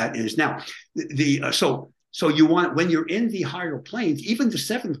 That is now so you want, when you're in the higher planes, even the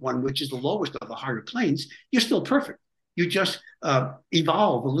seventh one, which is the lowest of the higher planes, you're still perfect. You just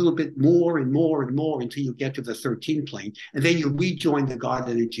evolve a little bit more and more and more until you get to the 13th plane, and then you rejoin the God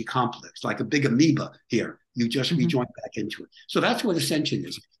energy complex like a big amoeba here. You just rejoin back into it. So that's what ascension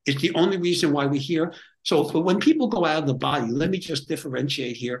is. It's the only reason why we're here. So when people go out of the body, let me just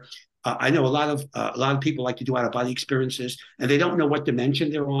differentiate here. I know a lot of people like to do out-of-body experiences, and they don't know what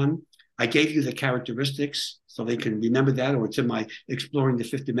dimension they're on. I gave you the characteristics so they can remember that, or it's in my Exploring the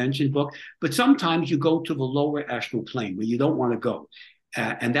Fifth Dimension book. But sometimes you go to the lower astral plane where you don't want to go.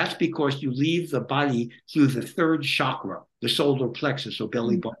 And that's because you leave the body through the third chakra, the solar plexus or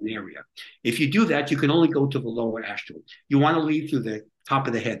belly button area. If you do that, you can only go to the lower astral. You want to leave through the top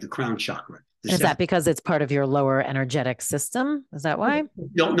of the head, the crown chakra. Is that because it's part of your lower energetic system? Is that why?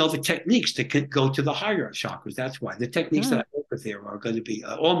 Don't know the techniques to go to the higher chakras. That's why. The techniques that I work with there are going to be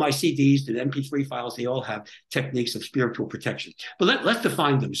all my CDs, the MP3 files, they all have techniques of spiritual protection. But let's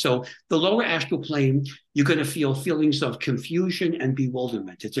define them. So the lower astral plane, you're going to feel feelings of confusion and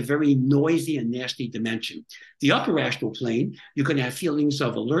bewilderment. It's a very noisy and nasty dimension. The upper astral plane, you're going to have feelings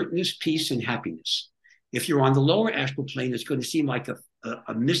of alertness, peace, and happiness. If you're on the lower astral plane, it's going to seem like a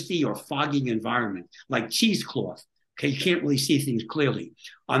misty or fogging environment, like cheesecloth. Okay, you can't really see things clearly.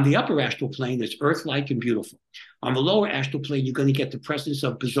 On the upper astral plane, it's earth-like and beautiful. On the lower astral plane, you're going to get the presence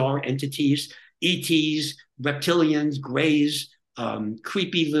of bizarre entities, ETs, reptilians, greys,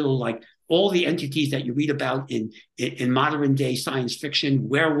 creepy little, like all the entities that you read about in modern day science fiction,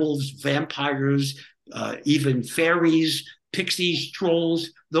 werewolves, vampires, even fairies, pixies, trolls.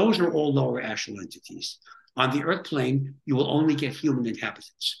 Those are all lower astral entities. On the earth plane, you will only get human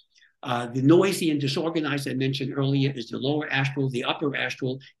inhabitants. The noisy and disorganized I mentioned earlier is the lower astral. The upper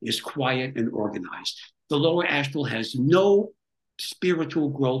astral is quiet and organized. The lower astral has no spiritual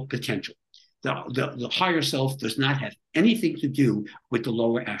growth potential. The higher self does not have anything to do with the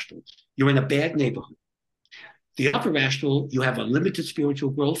lower astral. You're in a bad neighborhood. The upper astral, you have unlimited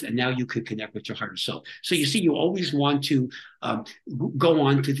spiritual growth, and now you can connect with your higher self. So you see, you always want to go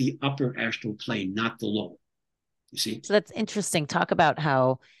on to the upper astral plane, not the lower. You see? So that's interesting. Talk about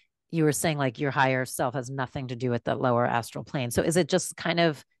how you were saying like your higher self has nothing to do with the lower astral plane. So is it just kind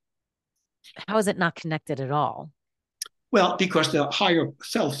of, how is it not connected at all? Well, because the higher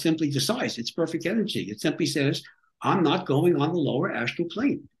self simply decides it's perfect energy. It simply says, I'm not going on the lower astral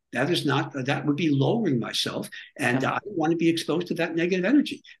plane. That is not, that would be lowering myself. And I don't want to be exposed to that negative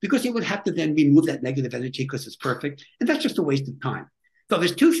energy because it would have to then remove that negative energy because it's perfect. And that's just a waste of time. So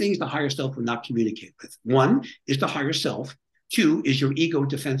there's two things the higher self will not communicate with. One is the higher self. Two is your ego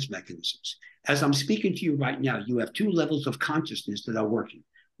defense mechanisms. As I'm speaking to you right now, you have two levels of consciousness that are working.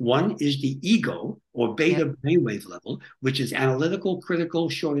 One is the ego or beta brainwave level, which is analytical, critical,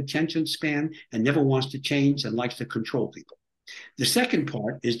 short attention span, and never wants to change and likes to control people. The second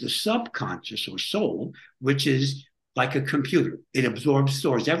part is the subconscious or soul, which is like a computer. It absorbs,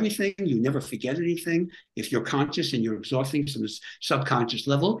 stores everything. You never forget anything. If you're conscious and you're absorbing things from the subconscious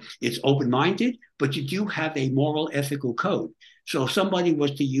level, it's open-minded, but you do have a moral, ethical code. So if somebody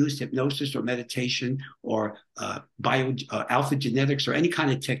was to use hypnosis or meditation or alpha genetics or any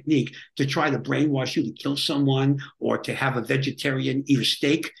kind of technique to try to brainwash you to kill someone or to have a vegetarian eat a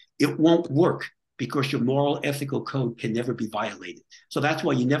steak, it won't work because your moral, ethical code can never be violated. So that's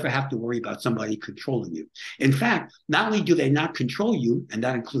why you never have to worry about somebody controlling you. In fact, not only do they not control you, and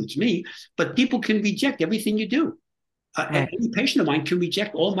that includes me, but people can reject everything you do. Right. Any patient of mine can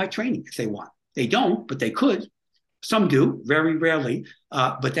reject all of my training if they want. They don't, but they could. Some do, very rarely,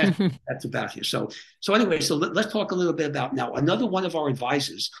 but that's about here. So anyway, so let's talk a little bit about now. Another one of our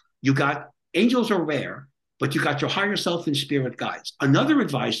advisors, you got angels are rare, but you got your higher self and spirit guides. Another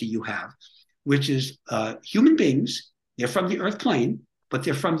advisor you have, which is human beings. They're from the earth plane, but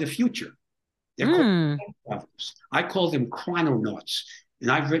they're from the future. They're called time travelers. I call them chrononauts.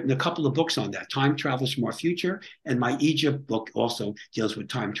 And I've written a couple of books on that, Time Travels from Our Future, and my Egypt book also deals with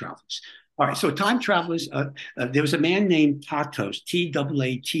time travelers. All right, so time travelers, there was a man named Tatos,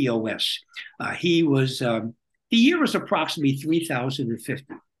 T-A-A-T-O-S. The year was approximately 3050.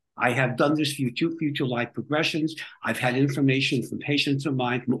 I have done this future life progressions. I've had information from patients of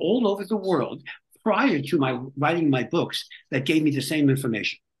mine from all over the world prior to my writing my books that gave me the same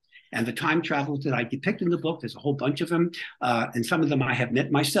information. And the time travels that I depict in the book, there's a whole bunch of them, and some of them I have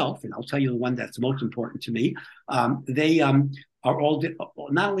met myself, and I'll tell you the one that's most important to me. They are all,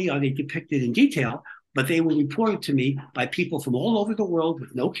 not only are they depicted in detail, but they were reported to me by people from all over the world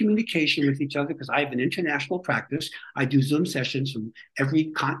with no communication with each other because I have an international practice. I do Zoom sessions from every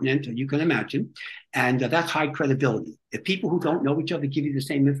continent you can imagine, and that's high credibility. If people who don't know each other give you the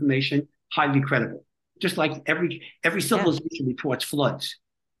same information, highly credible. Just like every civilization reports floods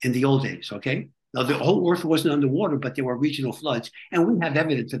in the old days, okay? Now, the whole earth wasn't underwater, but there were regional floods, and we have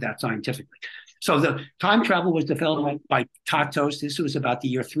evidence of that scientifically. So the time travel was developed by Tatos. This was about the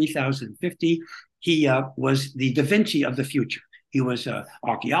year 3050. He was the Da Vinci of the future. He was an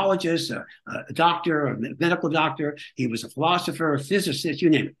archaeologist, a doctor, a medical doctor. He was a philosopher, a physicist, you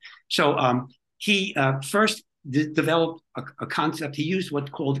name it. So he first developed a concept. He used what's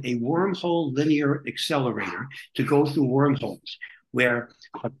called a wormhole linear accelerator to go through wormholes, where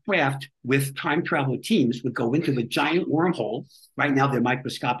a craft with time travel teams would go into the giant wormhole. Right now, they're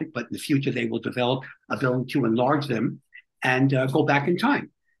microscopic, but in the future, they will develop ability to enlarge them and go back in time.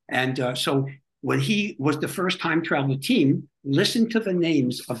 And so when he was the first time travel team, listen to the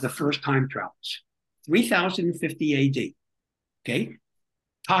names of the first time travelers. 3050 AD, okay?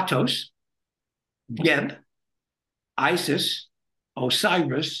 Tatos, Geb, Isis,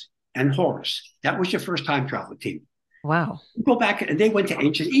 Osiris, and Horus. That was your first time travel team. Wow. Go back, and they went to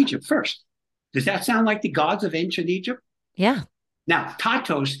ancient Egypt first. Does that sound like the gods of ancient Egypt? Yeah. Now,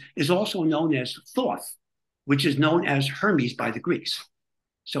 Tatos is also known as Thoth, which is known as Hermes by the Greeks.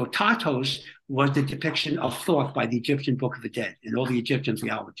 So Tatos was the depiction of Thoth by the Egyptian Book of the Dead and all the Egyptian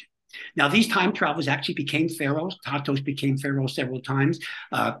theology. Now, these time travelers actually became pharaohs. Tatos became pharaoh several times.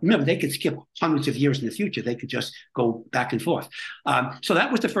 Remember, they could skip hundreds of years in the future. They could just go back and forth. So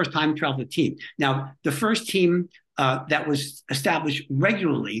that was the first time traveler team. Now, the first team that was established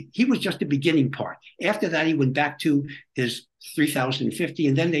regularly, he was just the beginning part. After that, he went back to his 3050,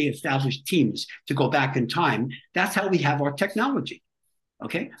 and then they established teams to go back in time. That's how we have our technology.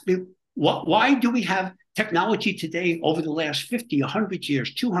 Okay? I mean, why do we have technology today over the last 50, 100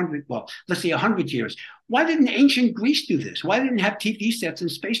 years, 200, well, let's say 100 years? Why didn't ancient Greece do this? Why didn't they have TV sets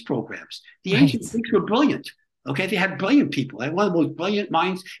and space programs? The ancient Greeks were brilliant. Okay, they had brilliant people. They had one of the most brilliant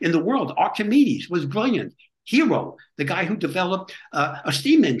minds in the world. Archimedes was brilliant. Hero, the guy who developed a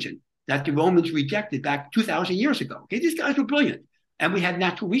steam engine that the Romans rejected back 2,000 years ago. Okay, these guys were brilliant. And we had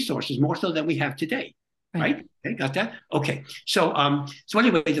natural resources more so than we have today. Right? Okay, got that? Okay. So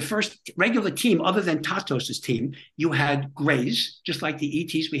anyway, the first regular team, other than Tatos's team, you had Greys, just like the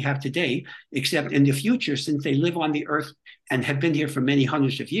ETs we have today, except in the future, since they live on the Earth and have been here for many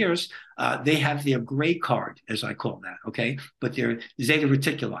hundreds of years, they have their gray card, as I call that, okay? But they're Zeta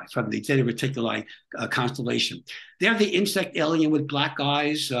Reticuli, from the Zeta Reticuli constellation. They're the insect alien with black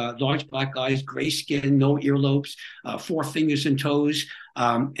eyes, large black eyes, gray skin, no earlobes, 4 fingers and toes.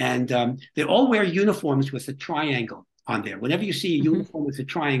 They all wear uniforms with a triangle on there. Whenever you see a uniform with a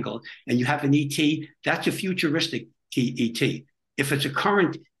triangle and you have an ET, that's a futuristic ET. If it's a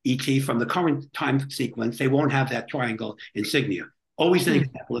current ET from the current time sequence, they won't have that triangle insignia. Always an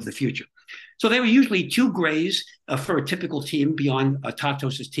example of the future. So there were usually 2 grays for a typical team beyond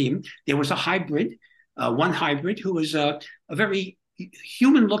Tatos's team. There was a hybrid, one hybrid who was a very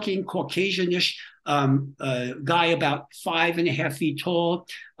human-looking, Caucasianish guy, about 5.5 feet tall,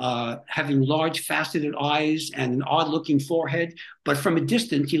 having large faceted eyes and an odd-looking forehead. But from a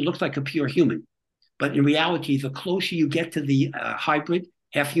distance, he looked like a pure human. But in reality, the closer you get to the hybrid,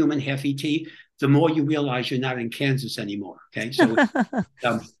 half human, half ET, the more you realize you're not in Kansas anymore. Okay, so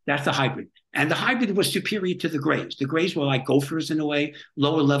that's the hybrid. And the hybrid was superior to the grays. The grays were like gophers in a way,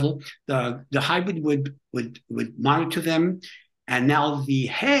 lower level. The hybrid would monitor them. And now the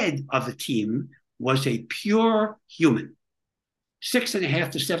head of the team was a pure human,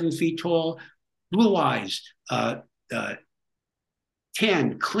 6.5 to 7 feet tall, blue eyes,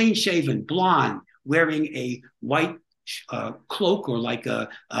 tan, clean shaven, blonde, wearing a white cloak or like a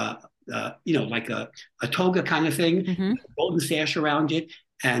toga kind of thing, golden sash around it.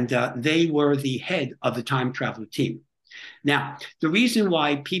 And they were the head of the time traveler team. Now, the reason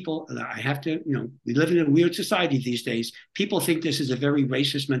why people, I have to, we live in a weird society these days. People think this is a very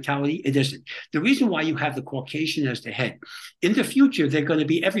racist mentality. It isn't. The reason why you have the Caucasian as the head, in the future, they're going to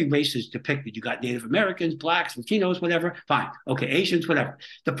be every race is depicted. You got Native Americans, blacks, Latinos, whatever. Fine. Okay, Asians, whatever.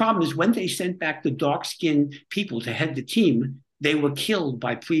 The problem is when they sent back the dark-skinned people to head the team, they were killed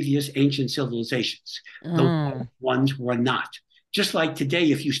by previous ancient civilizations. The white ones were not. Just like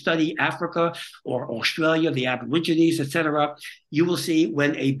today, if you study Africa or Australia, the Aborigines, etc., you will see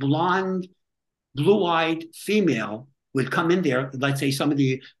when a blonde, blue-eyed female would come in there, let's say some of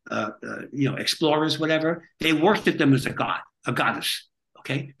the explorers, whatever, they worshipped them as a god, a goddess,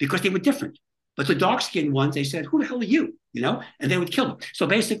 okay, because they were different. But the dark-skinned ones, they said, "Who the hell are you?" And they would kill them. So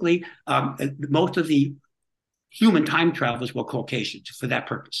basically, most of the human time travelers were Caucasians for that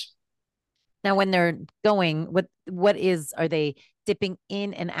purpose. Now, when they're going, are they dipping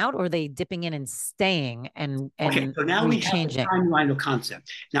in and out, or are they dipping in and staying and okay, so now we have a timeline of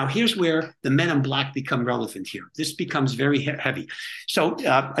concept. Now, here's where the Men in Black become relevant here. This becomes very heavy. So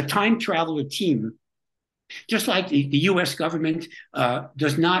a time traveler team, just like the U.S. government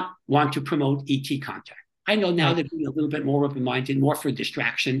does not want to promote ET contact. I know now they're being a little bit more open-minded, more for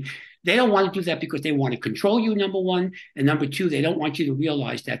distraction. They don't want to do that because they want to control you, number one. And number two, they don't want you to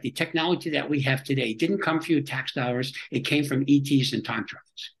realize that the technology that we have today didn't come from your tax dollars. It came from ETs and time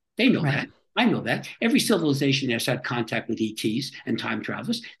travelers. They know that. I know that. Every civilization has had contact with ETs and time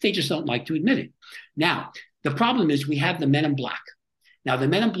travelers. They just don't like to admit it. Now, the problem is we have the Men in Black. Now, the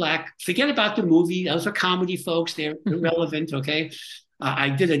Men in Black, forget about the movie. Those are comedy, folks. They're irrelevant, okay? I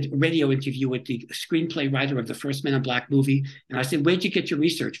did a radio interview with the screenplay writer of the first Men in Black movie. And I said, where'd you get your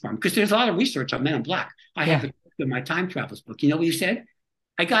research from? Because there's a lot of research on Men in Black. I have it in my time travels book. You know what he said?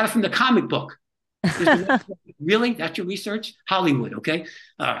 I got it from the comic book. Really? That's your research? Hollywood, okay?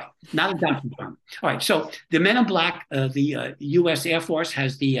 All right. Not a documentary. All right. So the Men in Black, the U.S. Air Force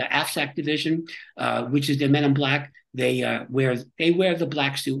has the AFSAC division, which is the Men in Black. They wear the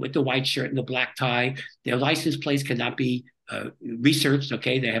black suit with the white shirt and the black tie. Their license plates cannot be researched,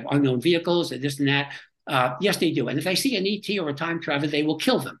 okay? They have unknown vehicles and this and that. Yes, they do. And if they see an ET or a time traveler, they will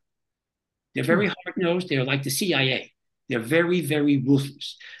kill them. They're very hard-nosed. They're like the CIA. They're very, very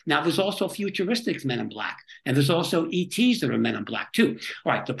ruthless. Now, there's also futuristic Men in Black, and there's also ETs that are Men in Black too.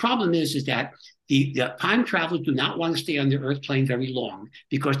 All right, the problem is that the time travelers do not want to stay on the Earth plane very long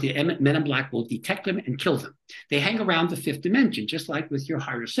because the Men in Black will detect them and kill them. They hang around the fifth dimension, just like with your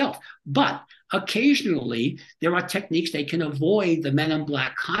higher self. But occasionally, there are techniques they can avoid the Men in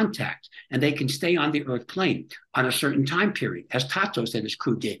Black contact, and they can stay on the Earth plane on a certain time period, as Tatos and his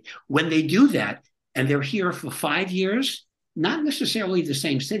crew did. When they do that, and they're here for 5 years, not necessarily the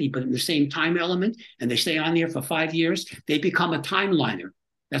same city, but in the same time element, and they stay on there for 5 years, they become a timeliner.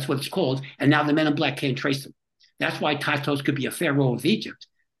 That's what it's called. And now the Men in Black can't trace them. That's why Tatos could be a pharaoh of Egypt.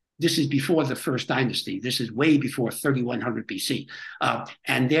 This is before the first dynasty. This is way before 3100 BC.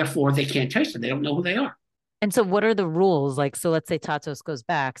 And therefore, they can't trace them. They don't know who they are. And so what are the rules? Like, so let's say Tatos goes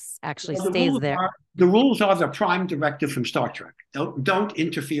back, actually Well, stays there. The rules are the prime directive from Star Trek. Don't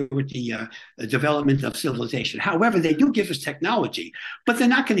interfere with the development of civilization. However, they do give us technology, but they're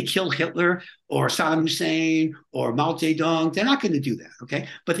not going to kill Hitler or Saddam Hussein or Mao Zedong. They're not going to do that, okay?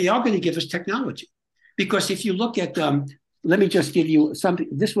 But they are going to give us technology. Because if you look at, let me just give you something.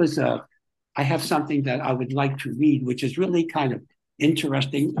 This was, I have something that I would like to read, which is really kind of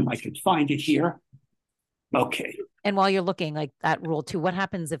interesting. If I could find it here. Okay. And while you're looking like that rule too, what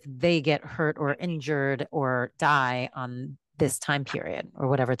happens if they get hurt or injured or die on this time period or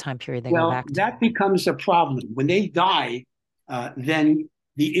whatever time period they go back to? That becomes a problem. When they die, then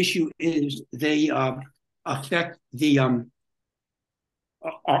the issue is they affect the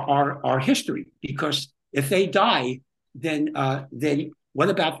our history, because if they die, then what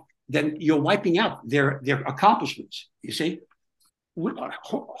about, then you're wiping out their accomplishments, you see?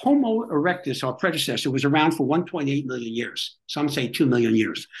 Homo erectus, our predecessor, was around for 1.8 million years. Some say 2 million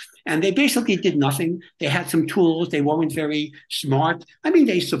years. And they basically did nothing. They had some tools. They weren't very smart. I mean,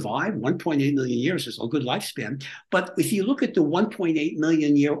 they survived. 1.8 million years is a good lifespan. But if you look at the 1.8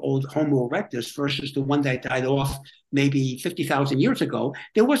 million year old Homo erectus versus the one that died off maybe 50,000 years ago,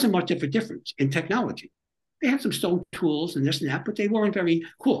 there wasn't much of a difference in technology. They had some stone tools and this and that, but they weren't very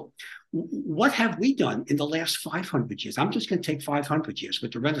cool. What have we done in the last 500 years? I'm just going to take 500 years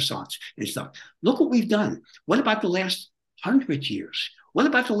with the Renaissance and stuff. Look what we've done. What about the last 100 years? What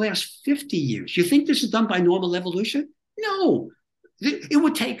about the last 50 years? You think this is done by normal evolution? No. It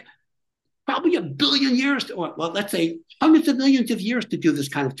would take probably 1 billion years, or well, let's say hundreds of millions of years to do this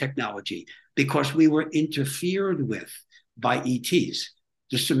kind of technology, because we were interfered with by ETs.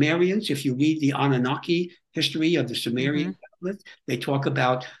 The Sumerians, if you read the Anunnaki history of the Sumerian, they talk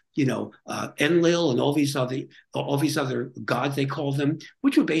about, Enlil and all these other gods, they call them,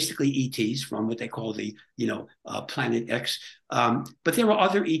 which were basically ETs from what they call the Planet X. But there were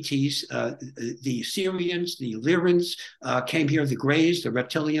other ETs. The Syrians, the Lyrans came here. The Greys, the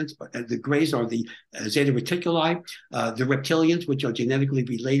reptilians. The Greys are the Zeta Reticuli. The reptilians, which are genetically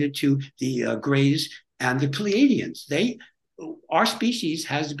related to the Greys, and the Pleiadians. Our species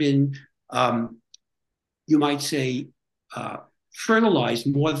has been, you might say,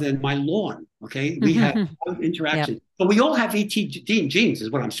 fertilized more than my lawn. Okay, we have interaction, but we all have ET genes, is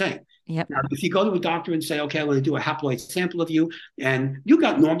what I'm saying. Yep. Now, if you go to a doctor and say, "Okay, I want to do a haploid sample of you," and you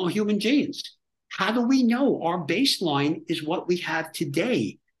got normal human genes, how do we know our baseline is what we have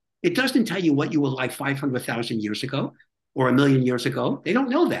today? It doesn't tell you what you were like 500,000 years ago or 1 million years ago. They don't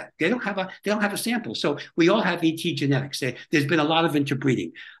know that. They don't have a sample. So we all have ET genetics. There's been a lot of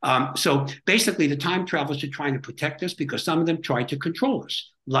interbreeding. So basically, the time travelers are trying to protect us because some of them tried to control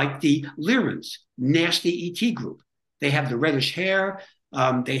us, like the Lyrans, nasty ET group. They have the reddish hair.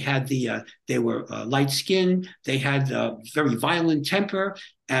 They were light skinned. They had very violent temper,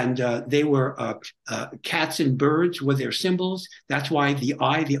 and they were cats and birds were their symbols. That's why the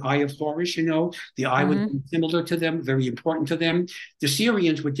eye of Horus, the eye was similar to them, very important to them. The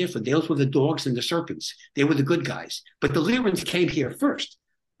Syrians were different. Those were the dogs and the serpents. They were the good guys. But the Lyrans came here first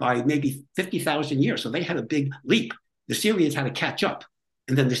by maybe 50,000 years, so they had a big leap. The Syrians had to catch up.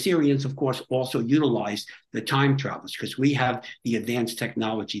 And then the Syrians, of course, also utilized the time travelers because we have the advanced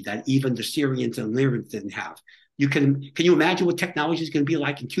technology that even the Syrians and Lyrans didn't have. Can you imagine what technology is going to be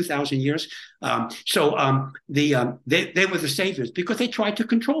like in 2,000 years? They were the saviors because they tried to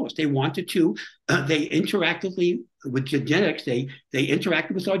control us. They wanted to. They interactively with genetics. They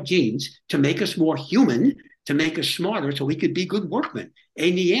interacted with our genes to make us more human, to make us smarter, so we could be good workmen.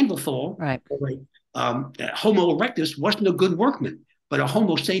 A Neanderthal, right. Homo erectus, wasn't a good workman. But a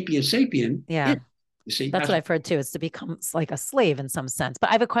Homo sapiens sapien, yeah, you see, that's what I've heard too, is to become like a slave in some sense.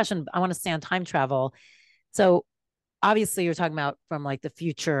 But I have a question. I want to stay on time travel. So obviously you're talking about from like the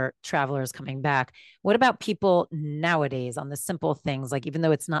future travelers coming back. What about people nowadays on the simple things? Like, even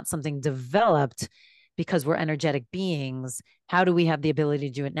though it's not something developed because we're energetic beings, how do we have the ability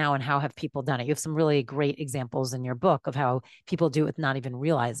to do it now? And how have people done it? You have some really great examples in your book of how people do it with not even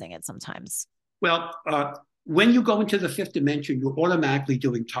realizing it sometimes. Well, when you go into the fifth dimension, you're automatically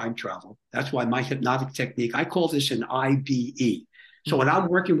doing time travel. That's why my hypnotic technique, I call this an IBE. So when I'm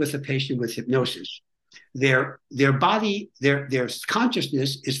working with a patient with hypnosis, their body, their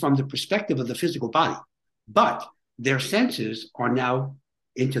consciousness is from the perspective of the physical body, but their senses are now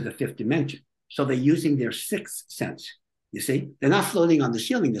into the fifth dimension. So they're using their sixth sense. You see, they're not floating on the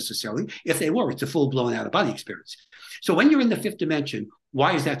ceiling necessarily. If they were, it's a full-blown out-of-body experience. So when you're in the fifth dimension,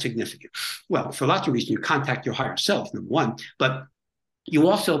 why is that significant? Well, for lots of reasons, you contact your higher self, number one, but you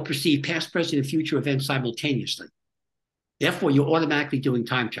also perceive past, present, and future events simultaneously. Therefore, you're automatically doing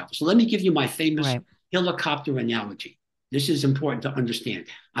time travel. So let me give you my famous helicopter analogy. This is important to understand.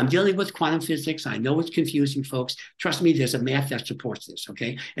 I'm dealing with quantum physics. I know it's confusing, folks. Trust me, there's a math that supports this,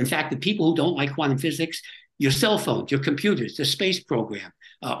 okay? In fact, the people who don't like quantum physics, your cell phones, your computers, the space program,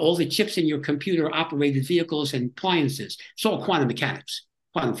 all the chips in your computer-operated vehicles and appliances, it's all quantum mechanics,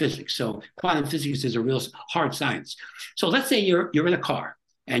 quantum physics. So quantum physics is a real hard science. So let's say you're in a car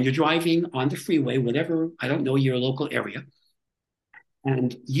and you're driving on the freeway, whatever, I don't know your local area,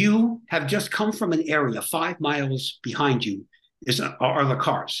 and you have just come from an area 5 miles behind you are the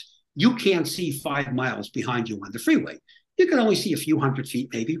cars. You can't see 5 miles behind you on the freeway. You can only see a few hundred feet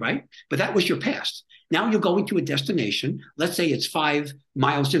maybe, right? But that was your past. Now you're going to a destination. Let's say it's 5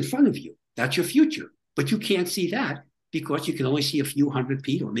 miles in front of you. That's your future. But you can't see that because you can only see a few hundred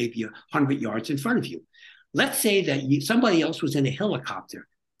feet or maybe 100 yards in front of you. Let's say that somebody else was in a helicopter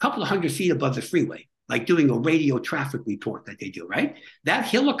a couple of hundred feet above the freeway, like doing a radio traffic report that they do, right? That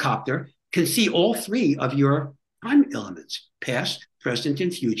helicopter can see all three of your time elements, past, present,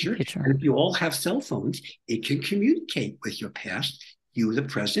 and future. And if you all have cell phones, it can communicate with your past, you, the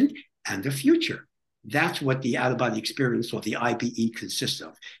present, and the future. That's what the out-of-body experience, or the IBE, consists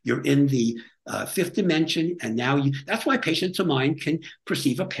of. You're in the fifth dimension, and now that's why patients of mine can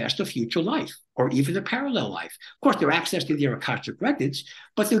perceive a past or future life, or even a parallel life. Of course, they're accessing their Akashic records,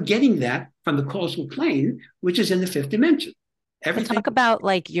 but they're getting that from the causal plane, which is in the fifth dimension. Everything. Talk about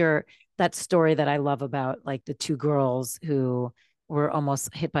like that story that I love about like the two girls who were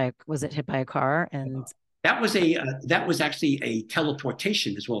almost hit by a car? And that was actually a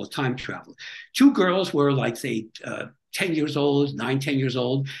teleportation as well as time travel. Two girls were like, say, 10 years old, 9, 10 years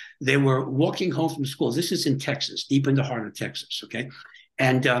old. They were walking home from school. This is in Texas, deep in the heart of Texas, okay?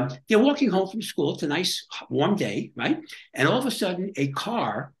 And they're walking home from school. It's a nice warm day, right? And all of a sudden, a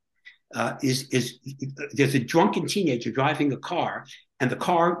car there's a drunken teenager driving a car, and the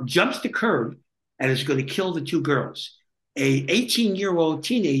car jumps the curb and is going to kill the two girls. A 18-year-old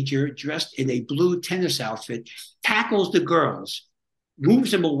teenager dressed in a blue tennis outfit tackles the girls,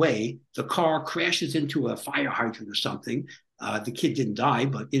 moves them away. The car crashes into a fire hydrant or something. The kid didn't die,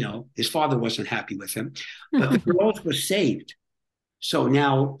 but his father wasn't happy with him. But the girls were saved. So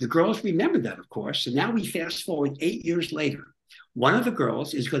now the girls remember that, of course. And now we fast forward 8 years later. One of the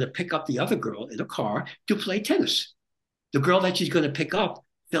girls is going to pick up the other girl in a car to play tennis. The girl that she's going to pick up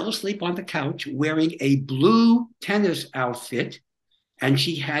fell asleep on the couch wearing a blue tennis outfit, and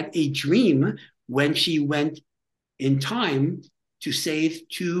she had a dream when she went in time to save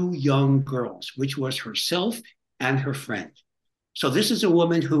two young girls, which was herself and her friend. So this is a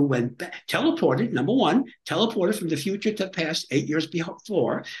woman who teleported, number one, teleported from the future to the past 8 years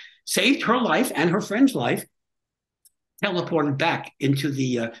before, saved her life and her friend's life, teleported back into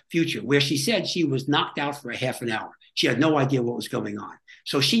the future, where she said she was knocked out for a half an hour. She had no idea what was going on.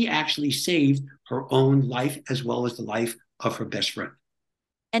 So she actually saved her own life as well as the life of her best friend.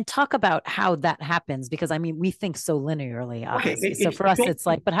 And talk about how that happens, because I mean, we think so linearly, obviously. So for us, it's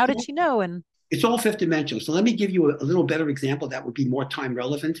like, but how did she know? And it's all fifth dimensional. So let me give you a little better example that would be more time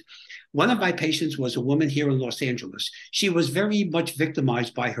relevant. One of my patients was a woman here in Los Angeles. She was very much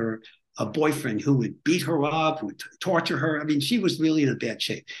victimized by her boyfriend, who would beat her up, who would torture her. I mean, she was really in a bad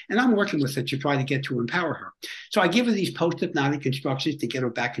shape. And I'm working with her to try to get to empower her. So I give her these post-hypnotic instructions to get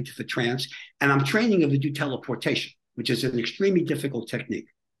her back into the trance. And I'm training her to do teleportation, which is an extremely difficult technique.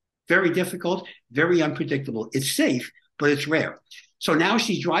 Very difficult, very unpredictable. It's safe, but it's rare. So now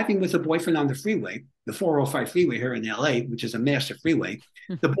she's driving with her boyfriend on the freeway, the 405 freeway here in LA, which is a massive freeway.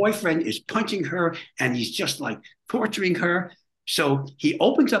 The boyfriend is punching her, and he's just like torturing her. So he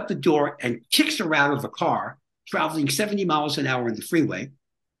opens up the door and kicks her out of the car, traveling 70 miles an hour in the freeway.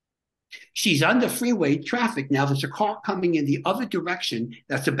 She's on the freeway traffic. Now there's a car coming in the other direction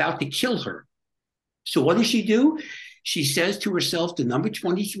that's about to kill her. So what does she do? She says to herself the number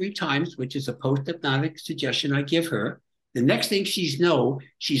 23 times, which is a post-hypnotic suggestion I give her. The next thing she's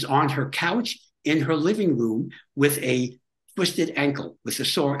on her couch in her living room with a twisted ankle, with a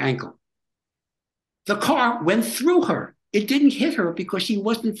sore ankle. The car went through her. It didn't hit her because she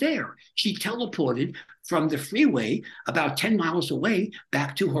wasn't there. She teleported from the freeway about 10 miles away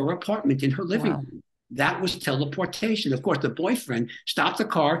back to her apartment in her living room. That was teleportation. Of course, the boyfriend stopped the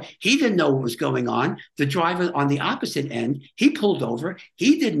car. He didn't know what was going on. The driver on the opposite end, he pulled over.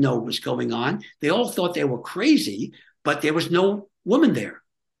 He didn't know what was going on. They all thought they were crazy, but there was no woman there.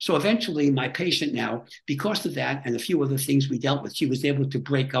 So eventually my patient now, because of that and a few other things we dealt with, she was able to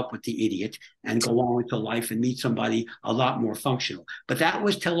break up with the idiot and go on with her life and meet somebody a lot more functional. But that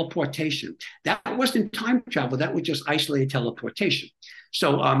was teleportation. That wasn't time travel. That was just isolated teleportation.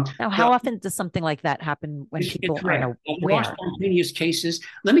 So now, how often does something like that happen when people aren't there are spontaneous cases.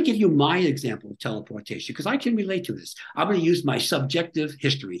 Let me give you my example of teleportation because I can relate to this. I'm going to use my subjective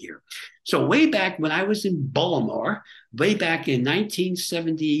history here. So way back when I was in Baltimore, way back in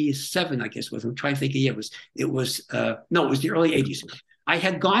 1977, I guess I'm trying to think of the year. It was the early 80s. I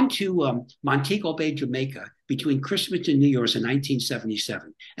had gone to Montego Bay, Jamaica between Christmas and New Year's in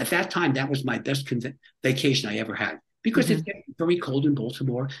 1977. At that time, that was my best vacation I ever had because it's very cold in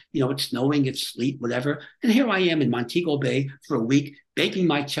Baltimore. You know, it's snowing, it's sleet, whatever. And here I am in Montego Bay for a week, baking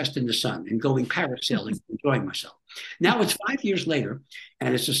my chest in the sun and going parasailing, enjoying myself. Now it's 5 years later,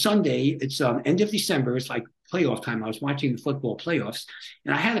 and it's a Sunday. It's end of December. It's like playoff time. I was watching the football playoffs,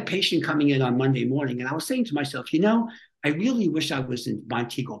 and I had a patient coming in on Monday morning, and I was saying to myself, you know, I really wish I was in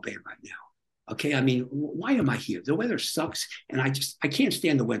Montego Bay right now. Okay, I mean, why am I here? The weather sucks, and I can't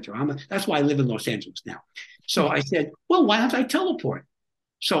stand the winter. That's why I live in Los Angeles now. So I said, well, why don't I teleport?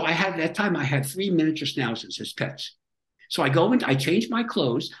 So I had that time. I had 3 miniature schnauzers as pets. So I go in, I change my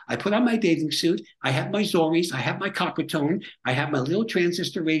clothes, I put on my bathing suit, I have my Zories, I have my Coppertone, I have my little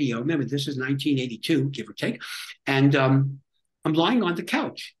transistor radio. Remember, this is 1982, give or take, and I'm lying on the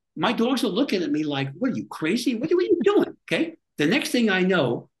couch. My dogs are looking at me like, what are you, crazy? What are you doing? Okay. The next thing I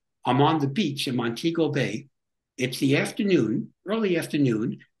know, I'm on the beach in Montego Bay. It's the afternoon, early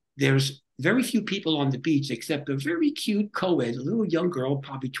afternoon. There's very few people on the beach except a very cute co-ed, a little young girl,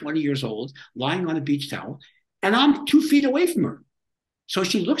 probably 20 years old, lying on a beach towel. And I'm 2 feet away from her. So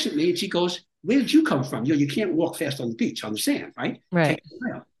she looks at me and she goes, where did you come from? You know, you can't walk fast on the beach, on the sand, right? Right.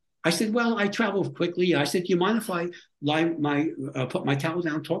 I said, well, I travel quickly. I said, do you mind if I put my towel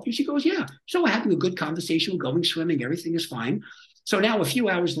down, talk to you? She goes, yeah. So we're having a good conversation, going swimming, everything is fine. So now a few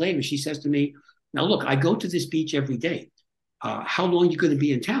hours later, she says to me, now look, I go to this beach every day. How long are you going to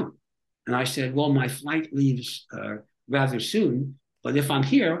be in town? And I said, well, my flight leaves rather soon, but if I'm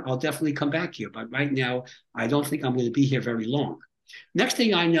here, I'll definitely come back here. But right now, I don't think I'm going to be here very long. Next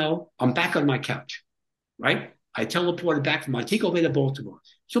thing I know, I'm back on my couch, right? I teleported back from Montego Bay to Baltimore.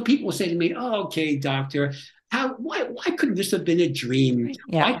 So people say to me, oh, okay, doctor, why couldn't this have been a dream?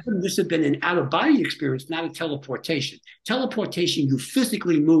 Yeah. Why couldn't this have been an out-of-body experience, not a teleportation? Teleportation, you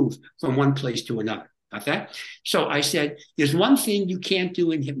physically move from one place to another. Got that? So I said, there's one thing you can't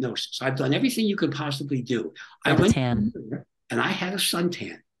do in hypnosis. I've done everything you could possibly do. I went and I had a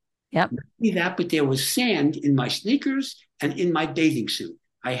suntan. Yep. Not only that, but there was sand in my sneakers and in my bathing suit.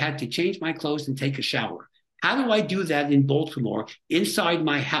 I had to change my clothes and take a shower. How do I do that in Baltimore inside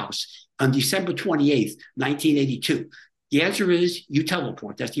my house on December 28th, 1982? The answer is you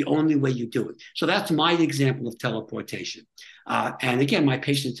teleport. That's the only way you do it. So that's my example of teleportation. And again, my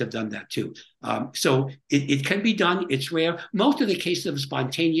patients have done that too. So it can be done. It's rare. Most of the cases of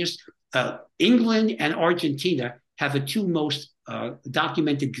spontaneous, England and Argentina have the two most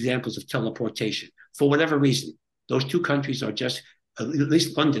documented examples of teleportation for whatever reason. Those two countries are just at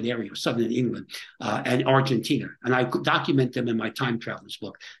least London area, southern England, and Argentina. And I document them in my Time Travelers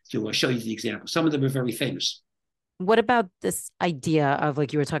book to show you the example. Some of them are very famous. What about this idea of,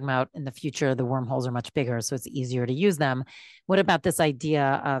 like you were talking about, in the future, the wormholes are much bigger, so it's easier to use them. What about this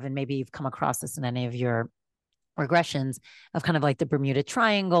idea of, and maybe you've come across this in any of your regressions, of kind of like the Bermuda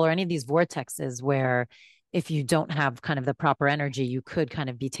Triangle or any of these vortexes where if you don't have kind of the proper energy, you could kind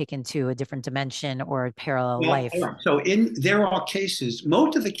of be taken to a different dimension or a parallel life. So there are cases,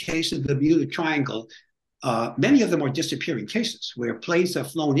 most of the cases of the Bermuda Triangle, many of them are disappearing cases where planes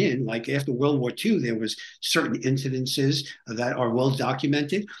have flown in, like after World War II, there was certain incidences that are well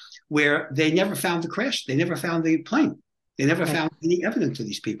documented where they never found the crash. They never found the plane. They never found any evidence of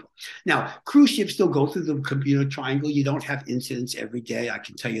these people. Now, cruise ships still go through the Bermuda Triangle. You don't have incidents every day, I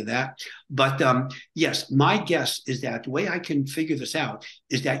can tell you that. But yes, my guess is that the way I can figure this out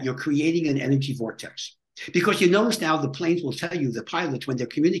is that you're creating an energy vortex. Because you notice now the planes will tell you, the pilots, when they're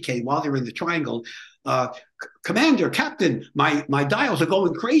communicating while they're in the triangle, Commander, Captain, my dials are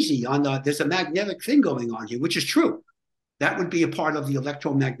going crazy on there's a magnetic thing going on here, which is true. That would be a part of the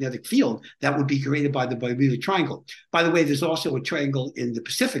electromagnetic field that would be created by the Bermuda Triangle. By the way, there's also a triangle in the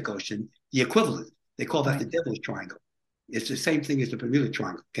Pacific Ocean, the equivalent. They call that the Devil's Triangle. It's the same thing as the Bermuda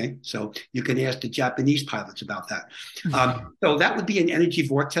Triangle, okay? So you can ask the Japanese pilots about that. So that would be an energy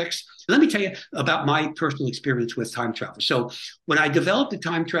vortex. Let me tell you about my personal experience with time travel. So when I developed the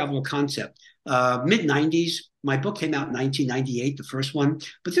time traveler concept, mid-90s, my book came out in 1998, the first one,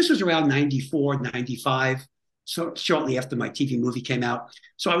 but this was around 94, 95, so shortly after my TV movie came out.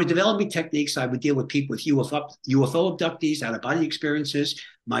 So I was developing techniques. I would deal with people with UFO abductees, out-of-body experiences.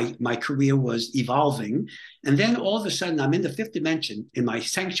 My career was evolving. And then all of a sudden, I'm in the fifth dimension, in my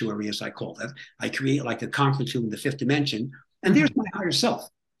sanctuary, as I call that. I create like a conference room in the fifth dimension. And there's my higher self.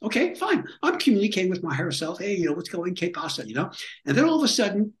 Okay, fine. I'm communicating with my higher self. Hey, what's going, que pasa, And then all of a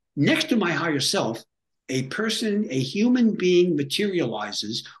sudden, next to my higher self, a person, a human being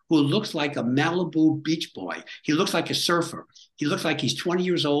materializes who looks like a Malibu beach boy. He looks like a surfer. He looks like he's 20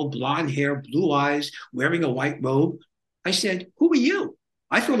 years old, blonde hair, blue eyes, wearing a white robe. I said, who are you?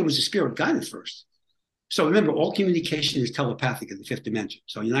 I thought it was a spirit guide at first. So remember, all communication is telepathic in the fifth dimension.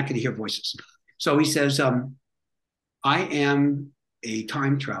 So you're not going to hear voices. So he says, I am a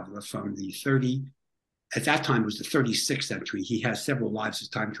time traveler from at that time it was the 36th century. He has several lives as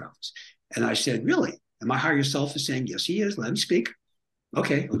time travelers. And I said, really? And my higher self is saying, yes, he is. Let him speak.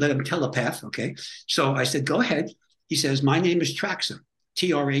 Okay, I'll let him telepath. Okay. So I said, go ahead. He says, my name is Traxa,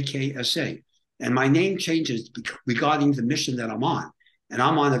 Traksa. And my name changes regarding the mission that I'm on. And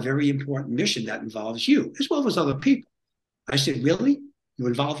I'm on a very important mission that involves you, as well as other people. I said, really? You're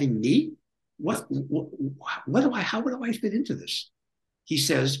involving me? How do I fit into this? He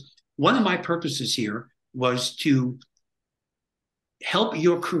says, one of my purposes here was to help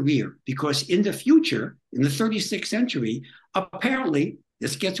your career, because in the future, in the 36th century, apparently,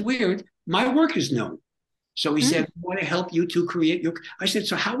 this gets weird, my work is known. So he said, I want to help you to create your. I said,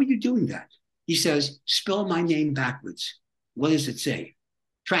 so how are you doing that? He says, spell my name backwards. What does it say?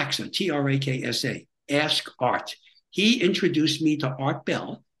 Traxa, Traksa, ask Art. He introduced me to Art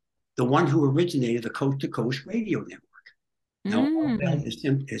Bell, the one who originated the Coast to Coast radio network. Now, Art Bell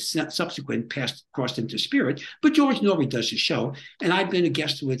is subsequent crossed into spirit, but George Norrie does his show. And I've been a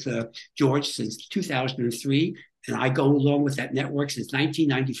guest with George since 2003. And I go along with that network since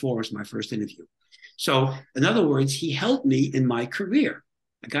 1994 was my first interview. So in other words, he helped me in my career.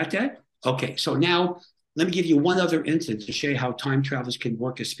 I got that? Okay, so now let me give you one other instance to show you how time travelers can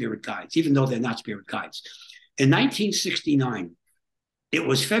work as spirit guides, even though they're not spirit guides. In 1969, it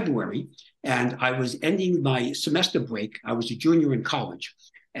was February, and I was ending my semester break. I was a junior in college,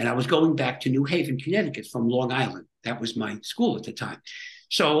 and I was going back to New Haven, Connecticut from Long Island. That was my school at the time.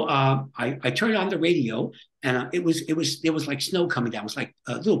 So I turned on the radio, and there was like snow coming down. It was like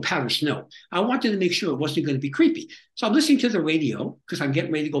a little powder snow. I wanted to make sure it wasn't going to be creepy. So I'm listening to the radio because I'm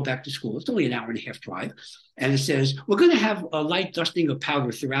getting ready to go back to school. It's only an hour and a half drive. And it says, we're going to have a light dusting of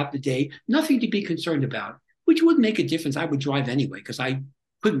powder throughout the day. Nothing to be concerned about, which wouldn't make a difference. I would drive anyway because I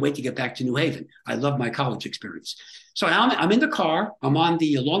couldn't wait to get back to New Haven. I love my college experience. So I'm in the car. I'm on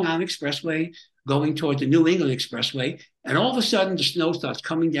the Long Island Expressway going toward the New England Expressway. And all of a sudden, the snow starts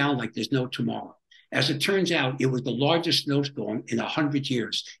coming down like there's no tomorrow. As it turns out, it was the largest snowstorm in 100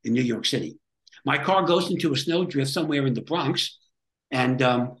 years in New York City. My car goes into a snowdrift somewhere in the Bronx, and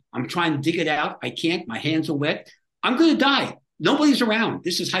I'm trying to dig it out. I can't. My hands are wet. I'm going to die. Nobody's around.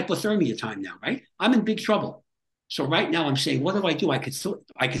 This is hypothermia time now, right? I'm in big trouble. So right now I'm saying, what do? I could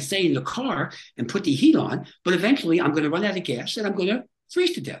stay in the car and put the heat on, but eventually I'm going to run out of gas and I'm going to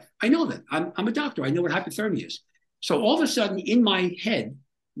freeze to death. I know that. I'm a doctor. I know what hypothermia is. So all of a sudden in my head,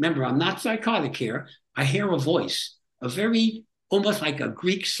 remember, I'm not psychotic here. I hear a voice, a very, almost like a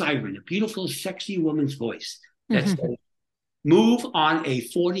Greek siren, a beautiful, sexy woman's voice that says, move on a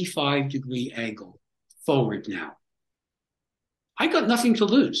 45-degree angle forward now. I got nothing to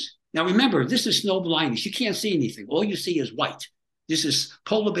lose. Now, remember, this is snow blindness. You can't see anything. All you see is white. This is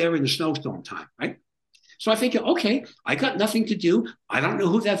polar bear in the snowstorm time, right? So I figure, okay, I got nothing to do. I don't know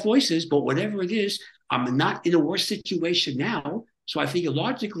who that voice is, but whatever it is, I'm not in a worse situation now. So I figure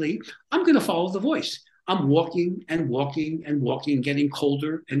logically, I'm going to follow the voice. I'm walking and walking and walking, getting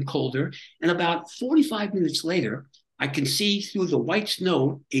colder and colder. And about 45 minutes later, I can see through the white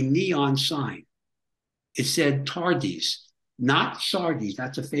snow a neon sign. It said Tardy's. Not Sardi's.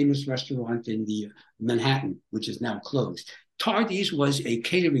 That's a famous restaurant in the Manhattan, which is now closed. Tardy's was a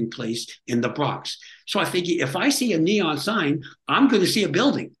catering place in the Bronx. So I figure if I see a neon sign, I'm going to see a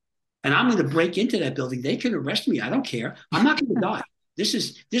building, and I'm going to break into that building. They can arrest me. I don't care. I'm not going to die. This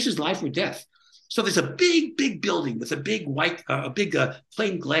is life or death. So there's a big, big building with a big white,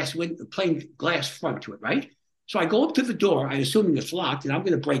 plain glass front to it, right? So I go up to the door. I assume it's locked, and I'm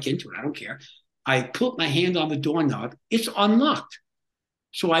going to break into it. I don't care. I put my hand on the doorknob. It's unlocked.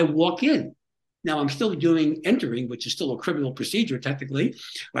 So I walk in. Now I'm still doing entering, which is still a criminal procedure technically,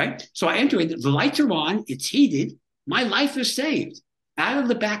 right? So I enter in. The lights are on. It's heated. My life is saved. Out of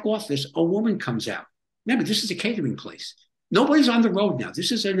the back office, a woman comes out. Remember, this is a catering place. Nobody's on the road now.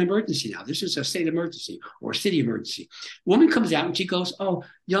 This is an emergency now. This is a state emergency or a city emergency. Woman comes out and she goes, "Oh,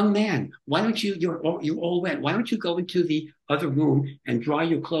 young man, why don't you're all wet. Why don't you go into the other room and dry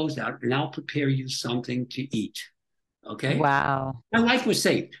your clothes out and I'll prepare you something to eat." Okay? Wow. My life was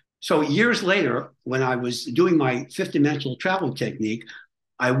saved. So years later, when I was doing my fifth dimensional travel technique,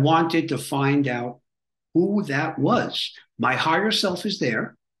 I wanted to find out who that was. My higher self is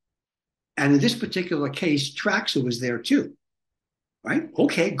there. And in this particular case, Traxa was there too. Right?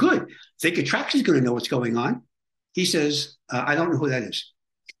 Okay, good. Think Traxa's going to know what's going on. He says, I don't know who that is.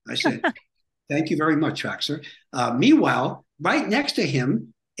 I said, thank you very much, Traxer. Meanwhile, right next to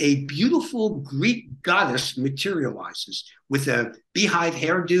him, a beautiful Greek goddess materializes with a beehive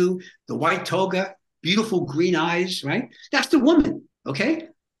hairdo, the white toga, beautiful green eyes, right? That's the woman, okay?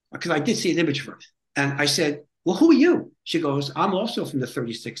 Because I did see an image of her. And I said, well, who are you? She goes, I'm also from the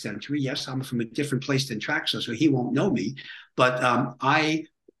 36th century. Yes, I'm from a different place than Traxa, so he won't know me. But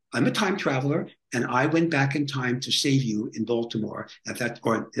I'm a time traveler, and I went back in time to save you in Baltimore that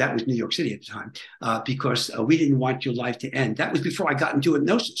was New York City at the time, because we didn't want your life to end. That was before I got into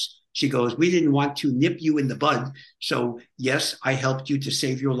hypnosis. She goes, we didn't want to nip you in the bud. So yes, I helped you to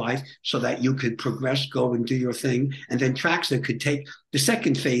save your life so that you could progress, go and do your thing. And then Traxa could take the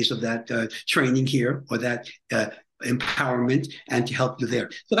second phase of that training here, or that empowerment, and to help you there.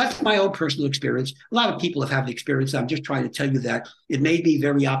 So that's my own personal experience. A lot of people have had the experience. I'm just trying to tell you that it made me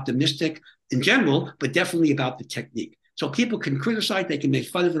very optimistic in general, but definitely about the technique. So people can criticize, they can make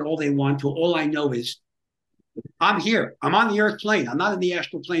fun of it all they want to. All I know is I'm here. I'm on the earth plane. I'm not in the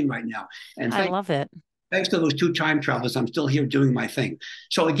astral plane right now. And I love it. Thanks to those two time travelers, I'm still here doing my thing.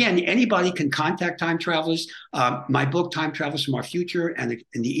 So again, anybody can contact time travelers. My book, Time Travelers from Our Future, and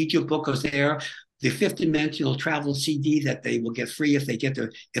the Egypt book is there. The Fifth Dimensional Travel CD that they will get free if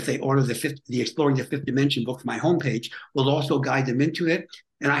they order the Exploring the Fifth Dimension book from my homepage will also guide them into it.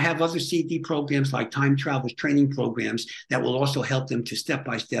 And I have other CD programs like Time Travelers training programs that will also help them to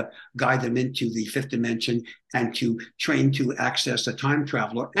step-by-step guide them into the fifth dimension and to train to access a time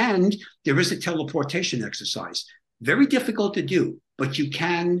traveler. And there is a teleportation exercise. Very difficult to do, but you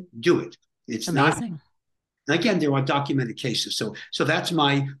can do it. It's amazing. And again, there are documented cases. So that's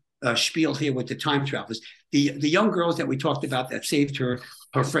my spiel here with the time travelers. The young girls that we talked about that saved her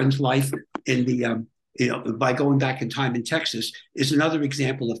friend's life in the by going back in time in Texas is another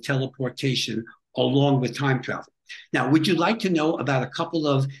example of teleportation along with time travel. Now, would you like to know about a couple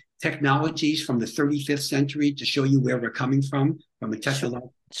of technologies from the 35th century to show you where we're coming from a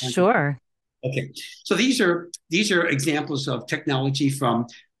technological? Sure. Okay, so these are examples of technology from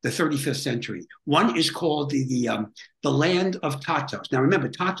the 35th century. One is called the land of Tatos. Now, remember,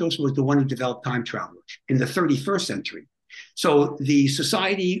 Tatos was the one who developed time travel in the 31st century. So the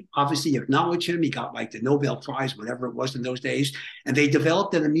society obviously acknowledged him. He got like the Nobel Prize, whatever it was in those days. And they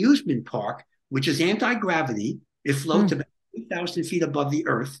developed an amusement park, which is anti-gravity. It floats about 8,000 feet above the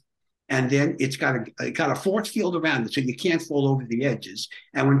earth. And then it's got a force field around it, so you can't fall over the edges.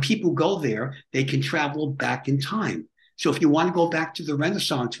 And when people go there, they can travel back in time. So if you want to go back to the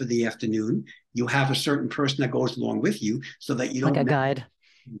Renaissance for the afternoon, you have a certain person that goes along with you so that you don't— like a guide.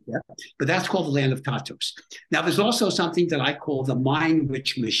 Yeah. But that's called the land of Tatos. Now, there's also something that I call the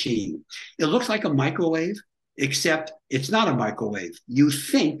mind-rich machine. It looks like a microwave, except it's not a microwave. You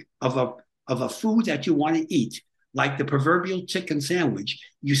think of a food that you want to eat, like the proverbial chicken sandwich.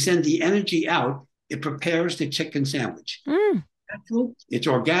 You send the energy out, it prepares the chicken sandwich. It's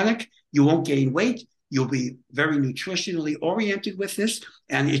organic. You won't gain weight. You'll be very nutritionally oriented with this,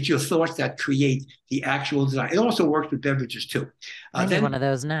 and it's your thoughts that create the actual design. It also works with beverages too. I need one of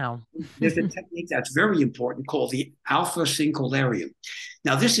those now. There's a technique that's very important called the alpha syncolarium.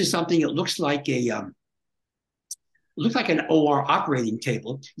 Now, this is something that looks like an OR operating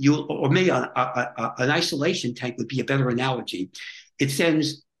table. Or maybe an isolation tank would be a better analogy. It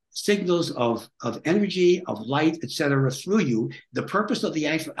sends signals of energy, of light, etc., through you. The purpose of the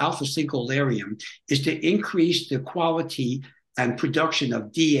alpha syncolarium is to increase the quality and production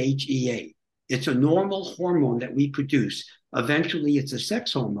of DHEA. It's a normal hormone that we produce. Eventually, it's a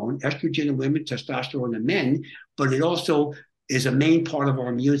sex hormone, estrogen in women, testosterone in men, but it also is a main part of our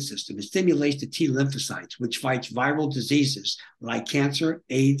immune system. It stimulates the T lymphocytes, which fights viral diseases like cancer,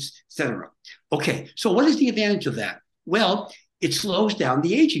 AIDS, etc. Okay, so what is the advantage of that? Well, it slows down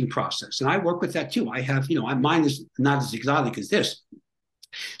the aging process. And I work with that too. I have, mine is not as exotic as this.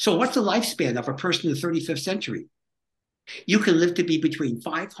 So what's the lifespan of a person in the 35th century? You can live to be between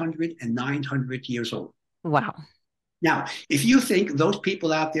 500 and 900 years old. Wow. Now, if you think those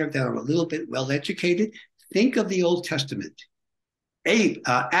people out there that are a little bit well-educated, think of the Old Testament.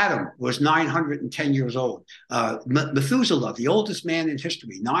 Adam was 910 years old. Methuselah, the oldest man in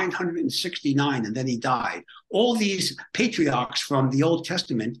history, 969, and then he died. All these patriarchs from the Old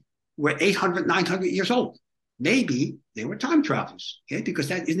Testament were 800, 900 years old. Maybe they were time travelers, okay?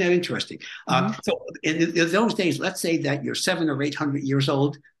 Because isn't that interesting? So in those days, let's say that you're 700 or 800 years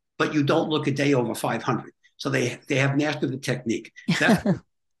old, but you don't look a day over 500. So they have mastered the technique.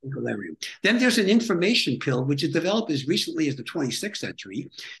 Then there's an information pill, which is developed as recently as the 26th century.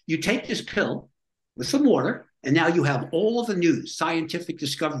 You take this pill with some water, and now you have all the news, scientific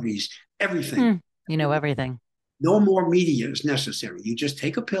discoveries, everything. You know everything. No more media is necessary. You just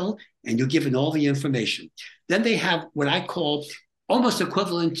take a pill and you're given all the information. Then they have what I call almost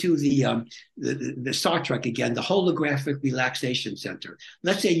equivalent to the Star Trek again, the holographic relaxation center.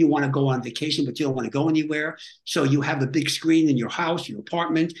 Let's say you want to go on vacation, but you don't want to go anywhere. So you have a big screen in your house, your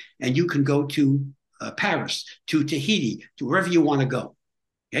apartment, and you can go to Paris, to Tahiti, to wherever you want to go.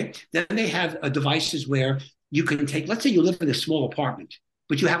 Okay. Then they have devices where you can take, let's say you live in a small apartment,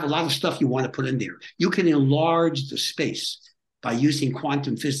 but you have a lot of stuff you want to put in there. You can enlarge the space by using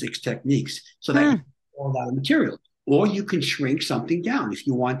quantum physics techniques so that you can store a lot of material. Or you can shrink something down if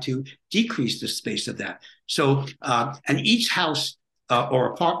you want to decrease the space of that. So, and each house or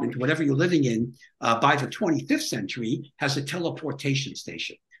apartment, whatever you're living in, by the 25th century has a teleportation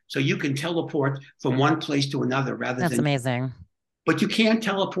station. So you can teleport from one place to another rather That's than— amazing. But you can't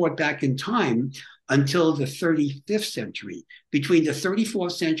teleport back in time until the 35th century. Between the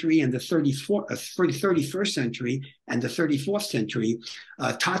 34th century and the 31st century and the 34th century,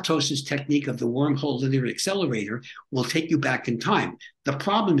 Tatos's technique of the wormhole linear accelerator will take you back in time. The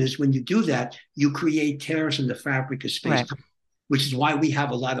problem is when you do that, you create tears in the fabric of space, which is why we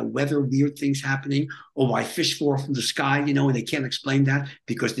have a lot of weird things happening, or why fish fall from the sky, and they can't explain that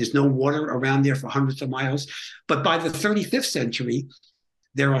because there's no water around there for hundreds of miles. But by the 35th century,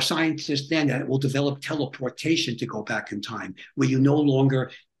 there are scientists then that will develop teleportation to go back in time, where you no longer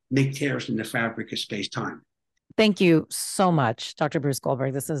make tears in the fabric of space-time. Thank you so much, Dr. Bruce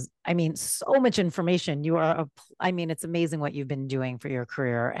Goldberg. This is, so much information. It's amazing what you've been doing for your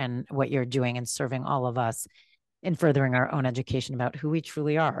career and what you're doing and serving all of us in furthering our own education about who we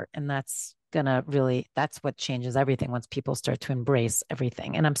truly are. And that's what changes everything once people start to embrace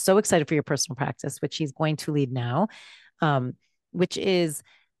everything. And I'm so excited for your personal practice, which he's going to lead now, which is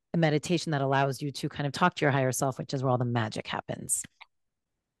a meditation that allows you to kind of talk to your higher self, which is where all the magic happens.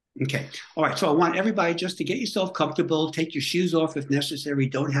 Okay. All right. So I want everybody just to get yourself comfortable, take your shoes off if necessary,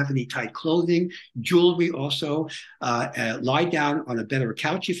 don't have any tight clothing, jewelry also, lie down on a better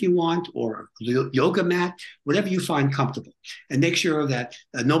couch if you want, or a yoga mat, whatever you find comfortable. And make sure that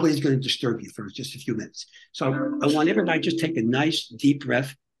nobody's going to disturb you for just a few minutes. So I want everybody just take a nice deep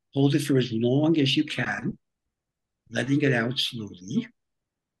breath, hold it for as long as you can, letting it out slowly,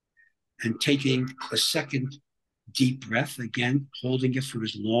 and taking a second deep breath, again, holding it for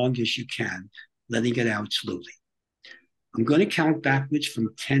as long as you can, letting it out slowly. I'm going to count backwards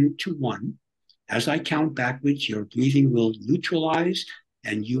from 10 to 1. As I count backwards, your breathing will neutralize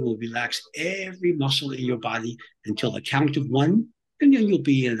and you will relax every muscle in your body until a count of 1, and then you'll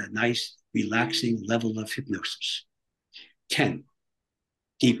be in a nice, relaxing level of hypnosis. 10,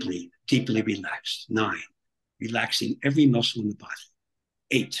 deeply, deeply relaxed. 9, relaxing every muscle in the body.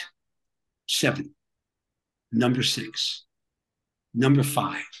 8, 7, number 6, number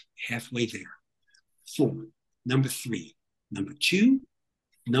 5, halfway there. 4, number 3, number 2,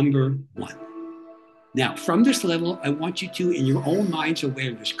 number 1. Now, from this level, I want you to, in your own mind's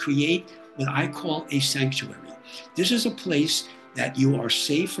awareness, create what I call a sanctuary. This is a place that you are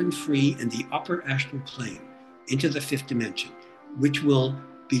safe and free in the upper astral plane into the 5th dimension, which will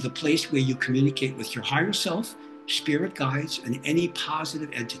be the place where you communicate with your higher self, spirit guides, and any positive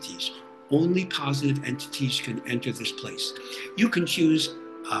entities. Only positive entities can enter this place. You can choose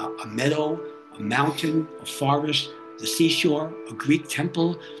a meadow, a mountain, a forest, the seashore, a Greek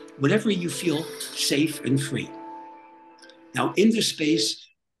temple, whatever you feel safe and free. Now, in this space,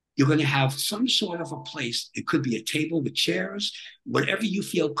 you're going to have some sort of a place. It could be a table with chairs, whatever you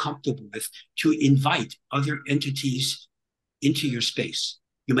feel comfortable with, to invite other entities into your space.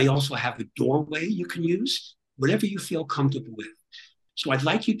 You may also have a doorway you can use, whatever you feel comfortable with. So I'd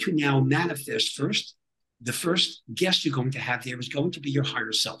like you to now manifest first. The first guest you're going to have there is going to be your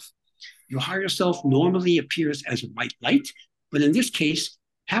higher self. Your higher self normally appears as white light, but in this case,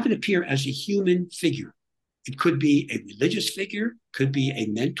 have it appear as a human figure. It could be a religious figure, could be a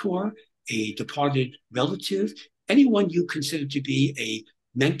mentor, a departed relative, anyone you consider to be a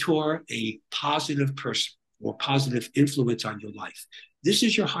mentor, a positive person or positive influence on your life. This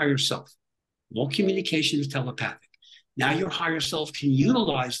is your higher self. All communication is telepathic. Now your higher self can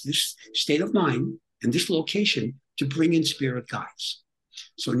utilize this state of mind and this location to bring in spirit guides.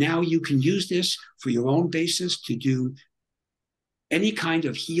 So now you can use this for your own basis to do any kind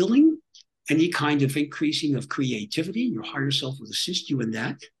of healing, any kind of increasing of creativity. Your higher self will assist you in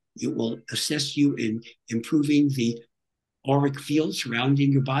that. It will assist you in improving the auric field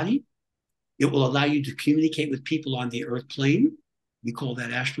surrounding your body. It will allow you to communicate with people on the earth plane. We call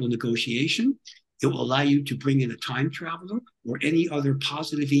that astral negotiation. It will allow you to bring in a time traveler or any other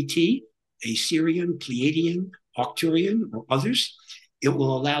positive ET, a Sirian, Pleiadian, Arcturian, or others. It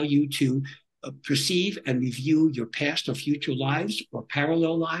will allow you to perceive and review your past or future lives or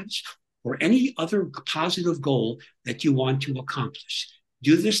parallel lives or any other positive goal that you want to accomplish.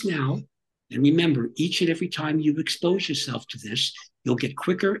 Do this now. And remember, each and every time you expose yourself to this, you'll get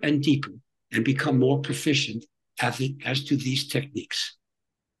quicker and deeper and become more proficient as to these techniques.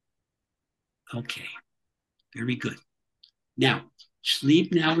 Okay, very good. Now,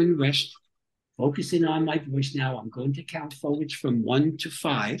 sleep now and rest. Focusing on my voice now, I'm going to count forwards from 1 to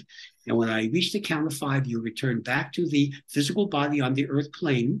 5. And when I reach the count of 5, you return back to the physical body on the earth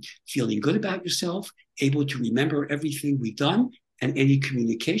plane, feeling good about yourself, able to remember everything we've done and any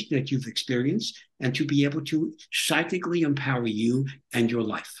communication that you've experienced, and to be able to psychically empower you and your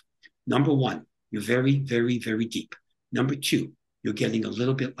life. Number 1, you're very, very, very deep. Number 2, you're getting a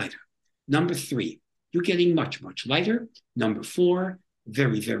little bit lighter. Number 3, you're getting much, much lighter. Number 4,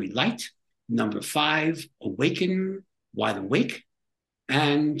 very, very light. Number 5, awaken, wide awake,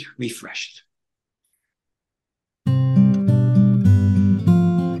 and refreshed.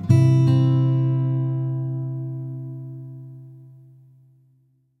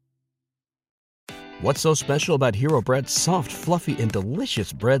 What's so special about Hero Bread's soft, fluffy, and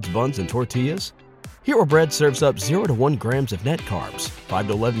delicious breads, buns, and tortillas? Hero Bread serves up 0 to 1 grams of net carbs, 5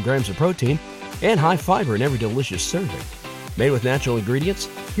 to 11 grams of protein, and high fiber in every delicious serving. Made with natural ingredients,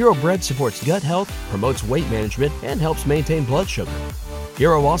 Hero Bread supports gut health, promotes weight management, and helps maintain blood sugar.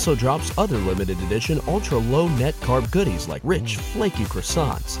 Hero also drops other limited edition ultra-low net carb goodies like rich, flaky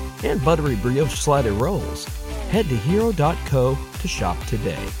croissants and buttery brioche slider rolls. Head to hero.co to shop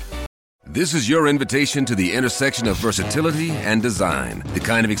today. This is your invitation to the intersection of versatility and design. The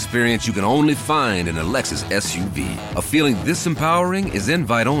kind of experience you can only find in a Lexus SUV. A feeling this empowering is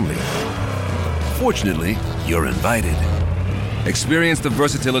invite only. Fortunately, you're invited. Experience the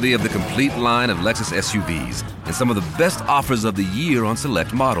versatility of the complete line of Lexus SUVs and some of the best offers of the year on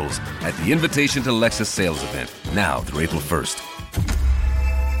select models at the Invitation to Lexus sales event, now through April 1st.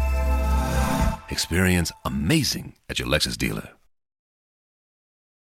 Experience amazing at your Lexus dealer.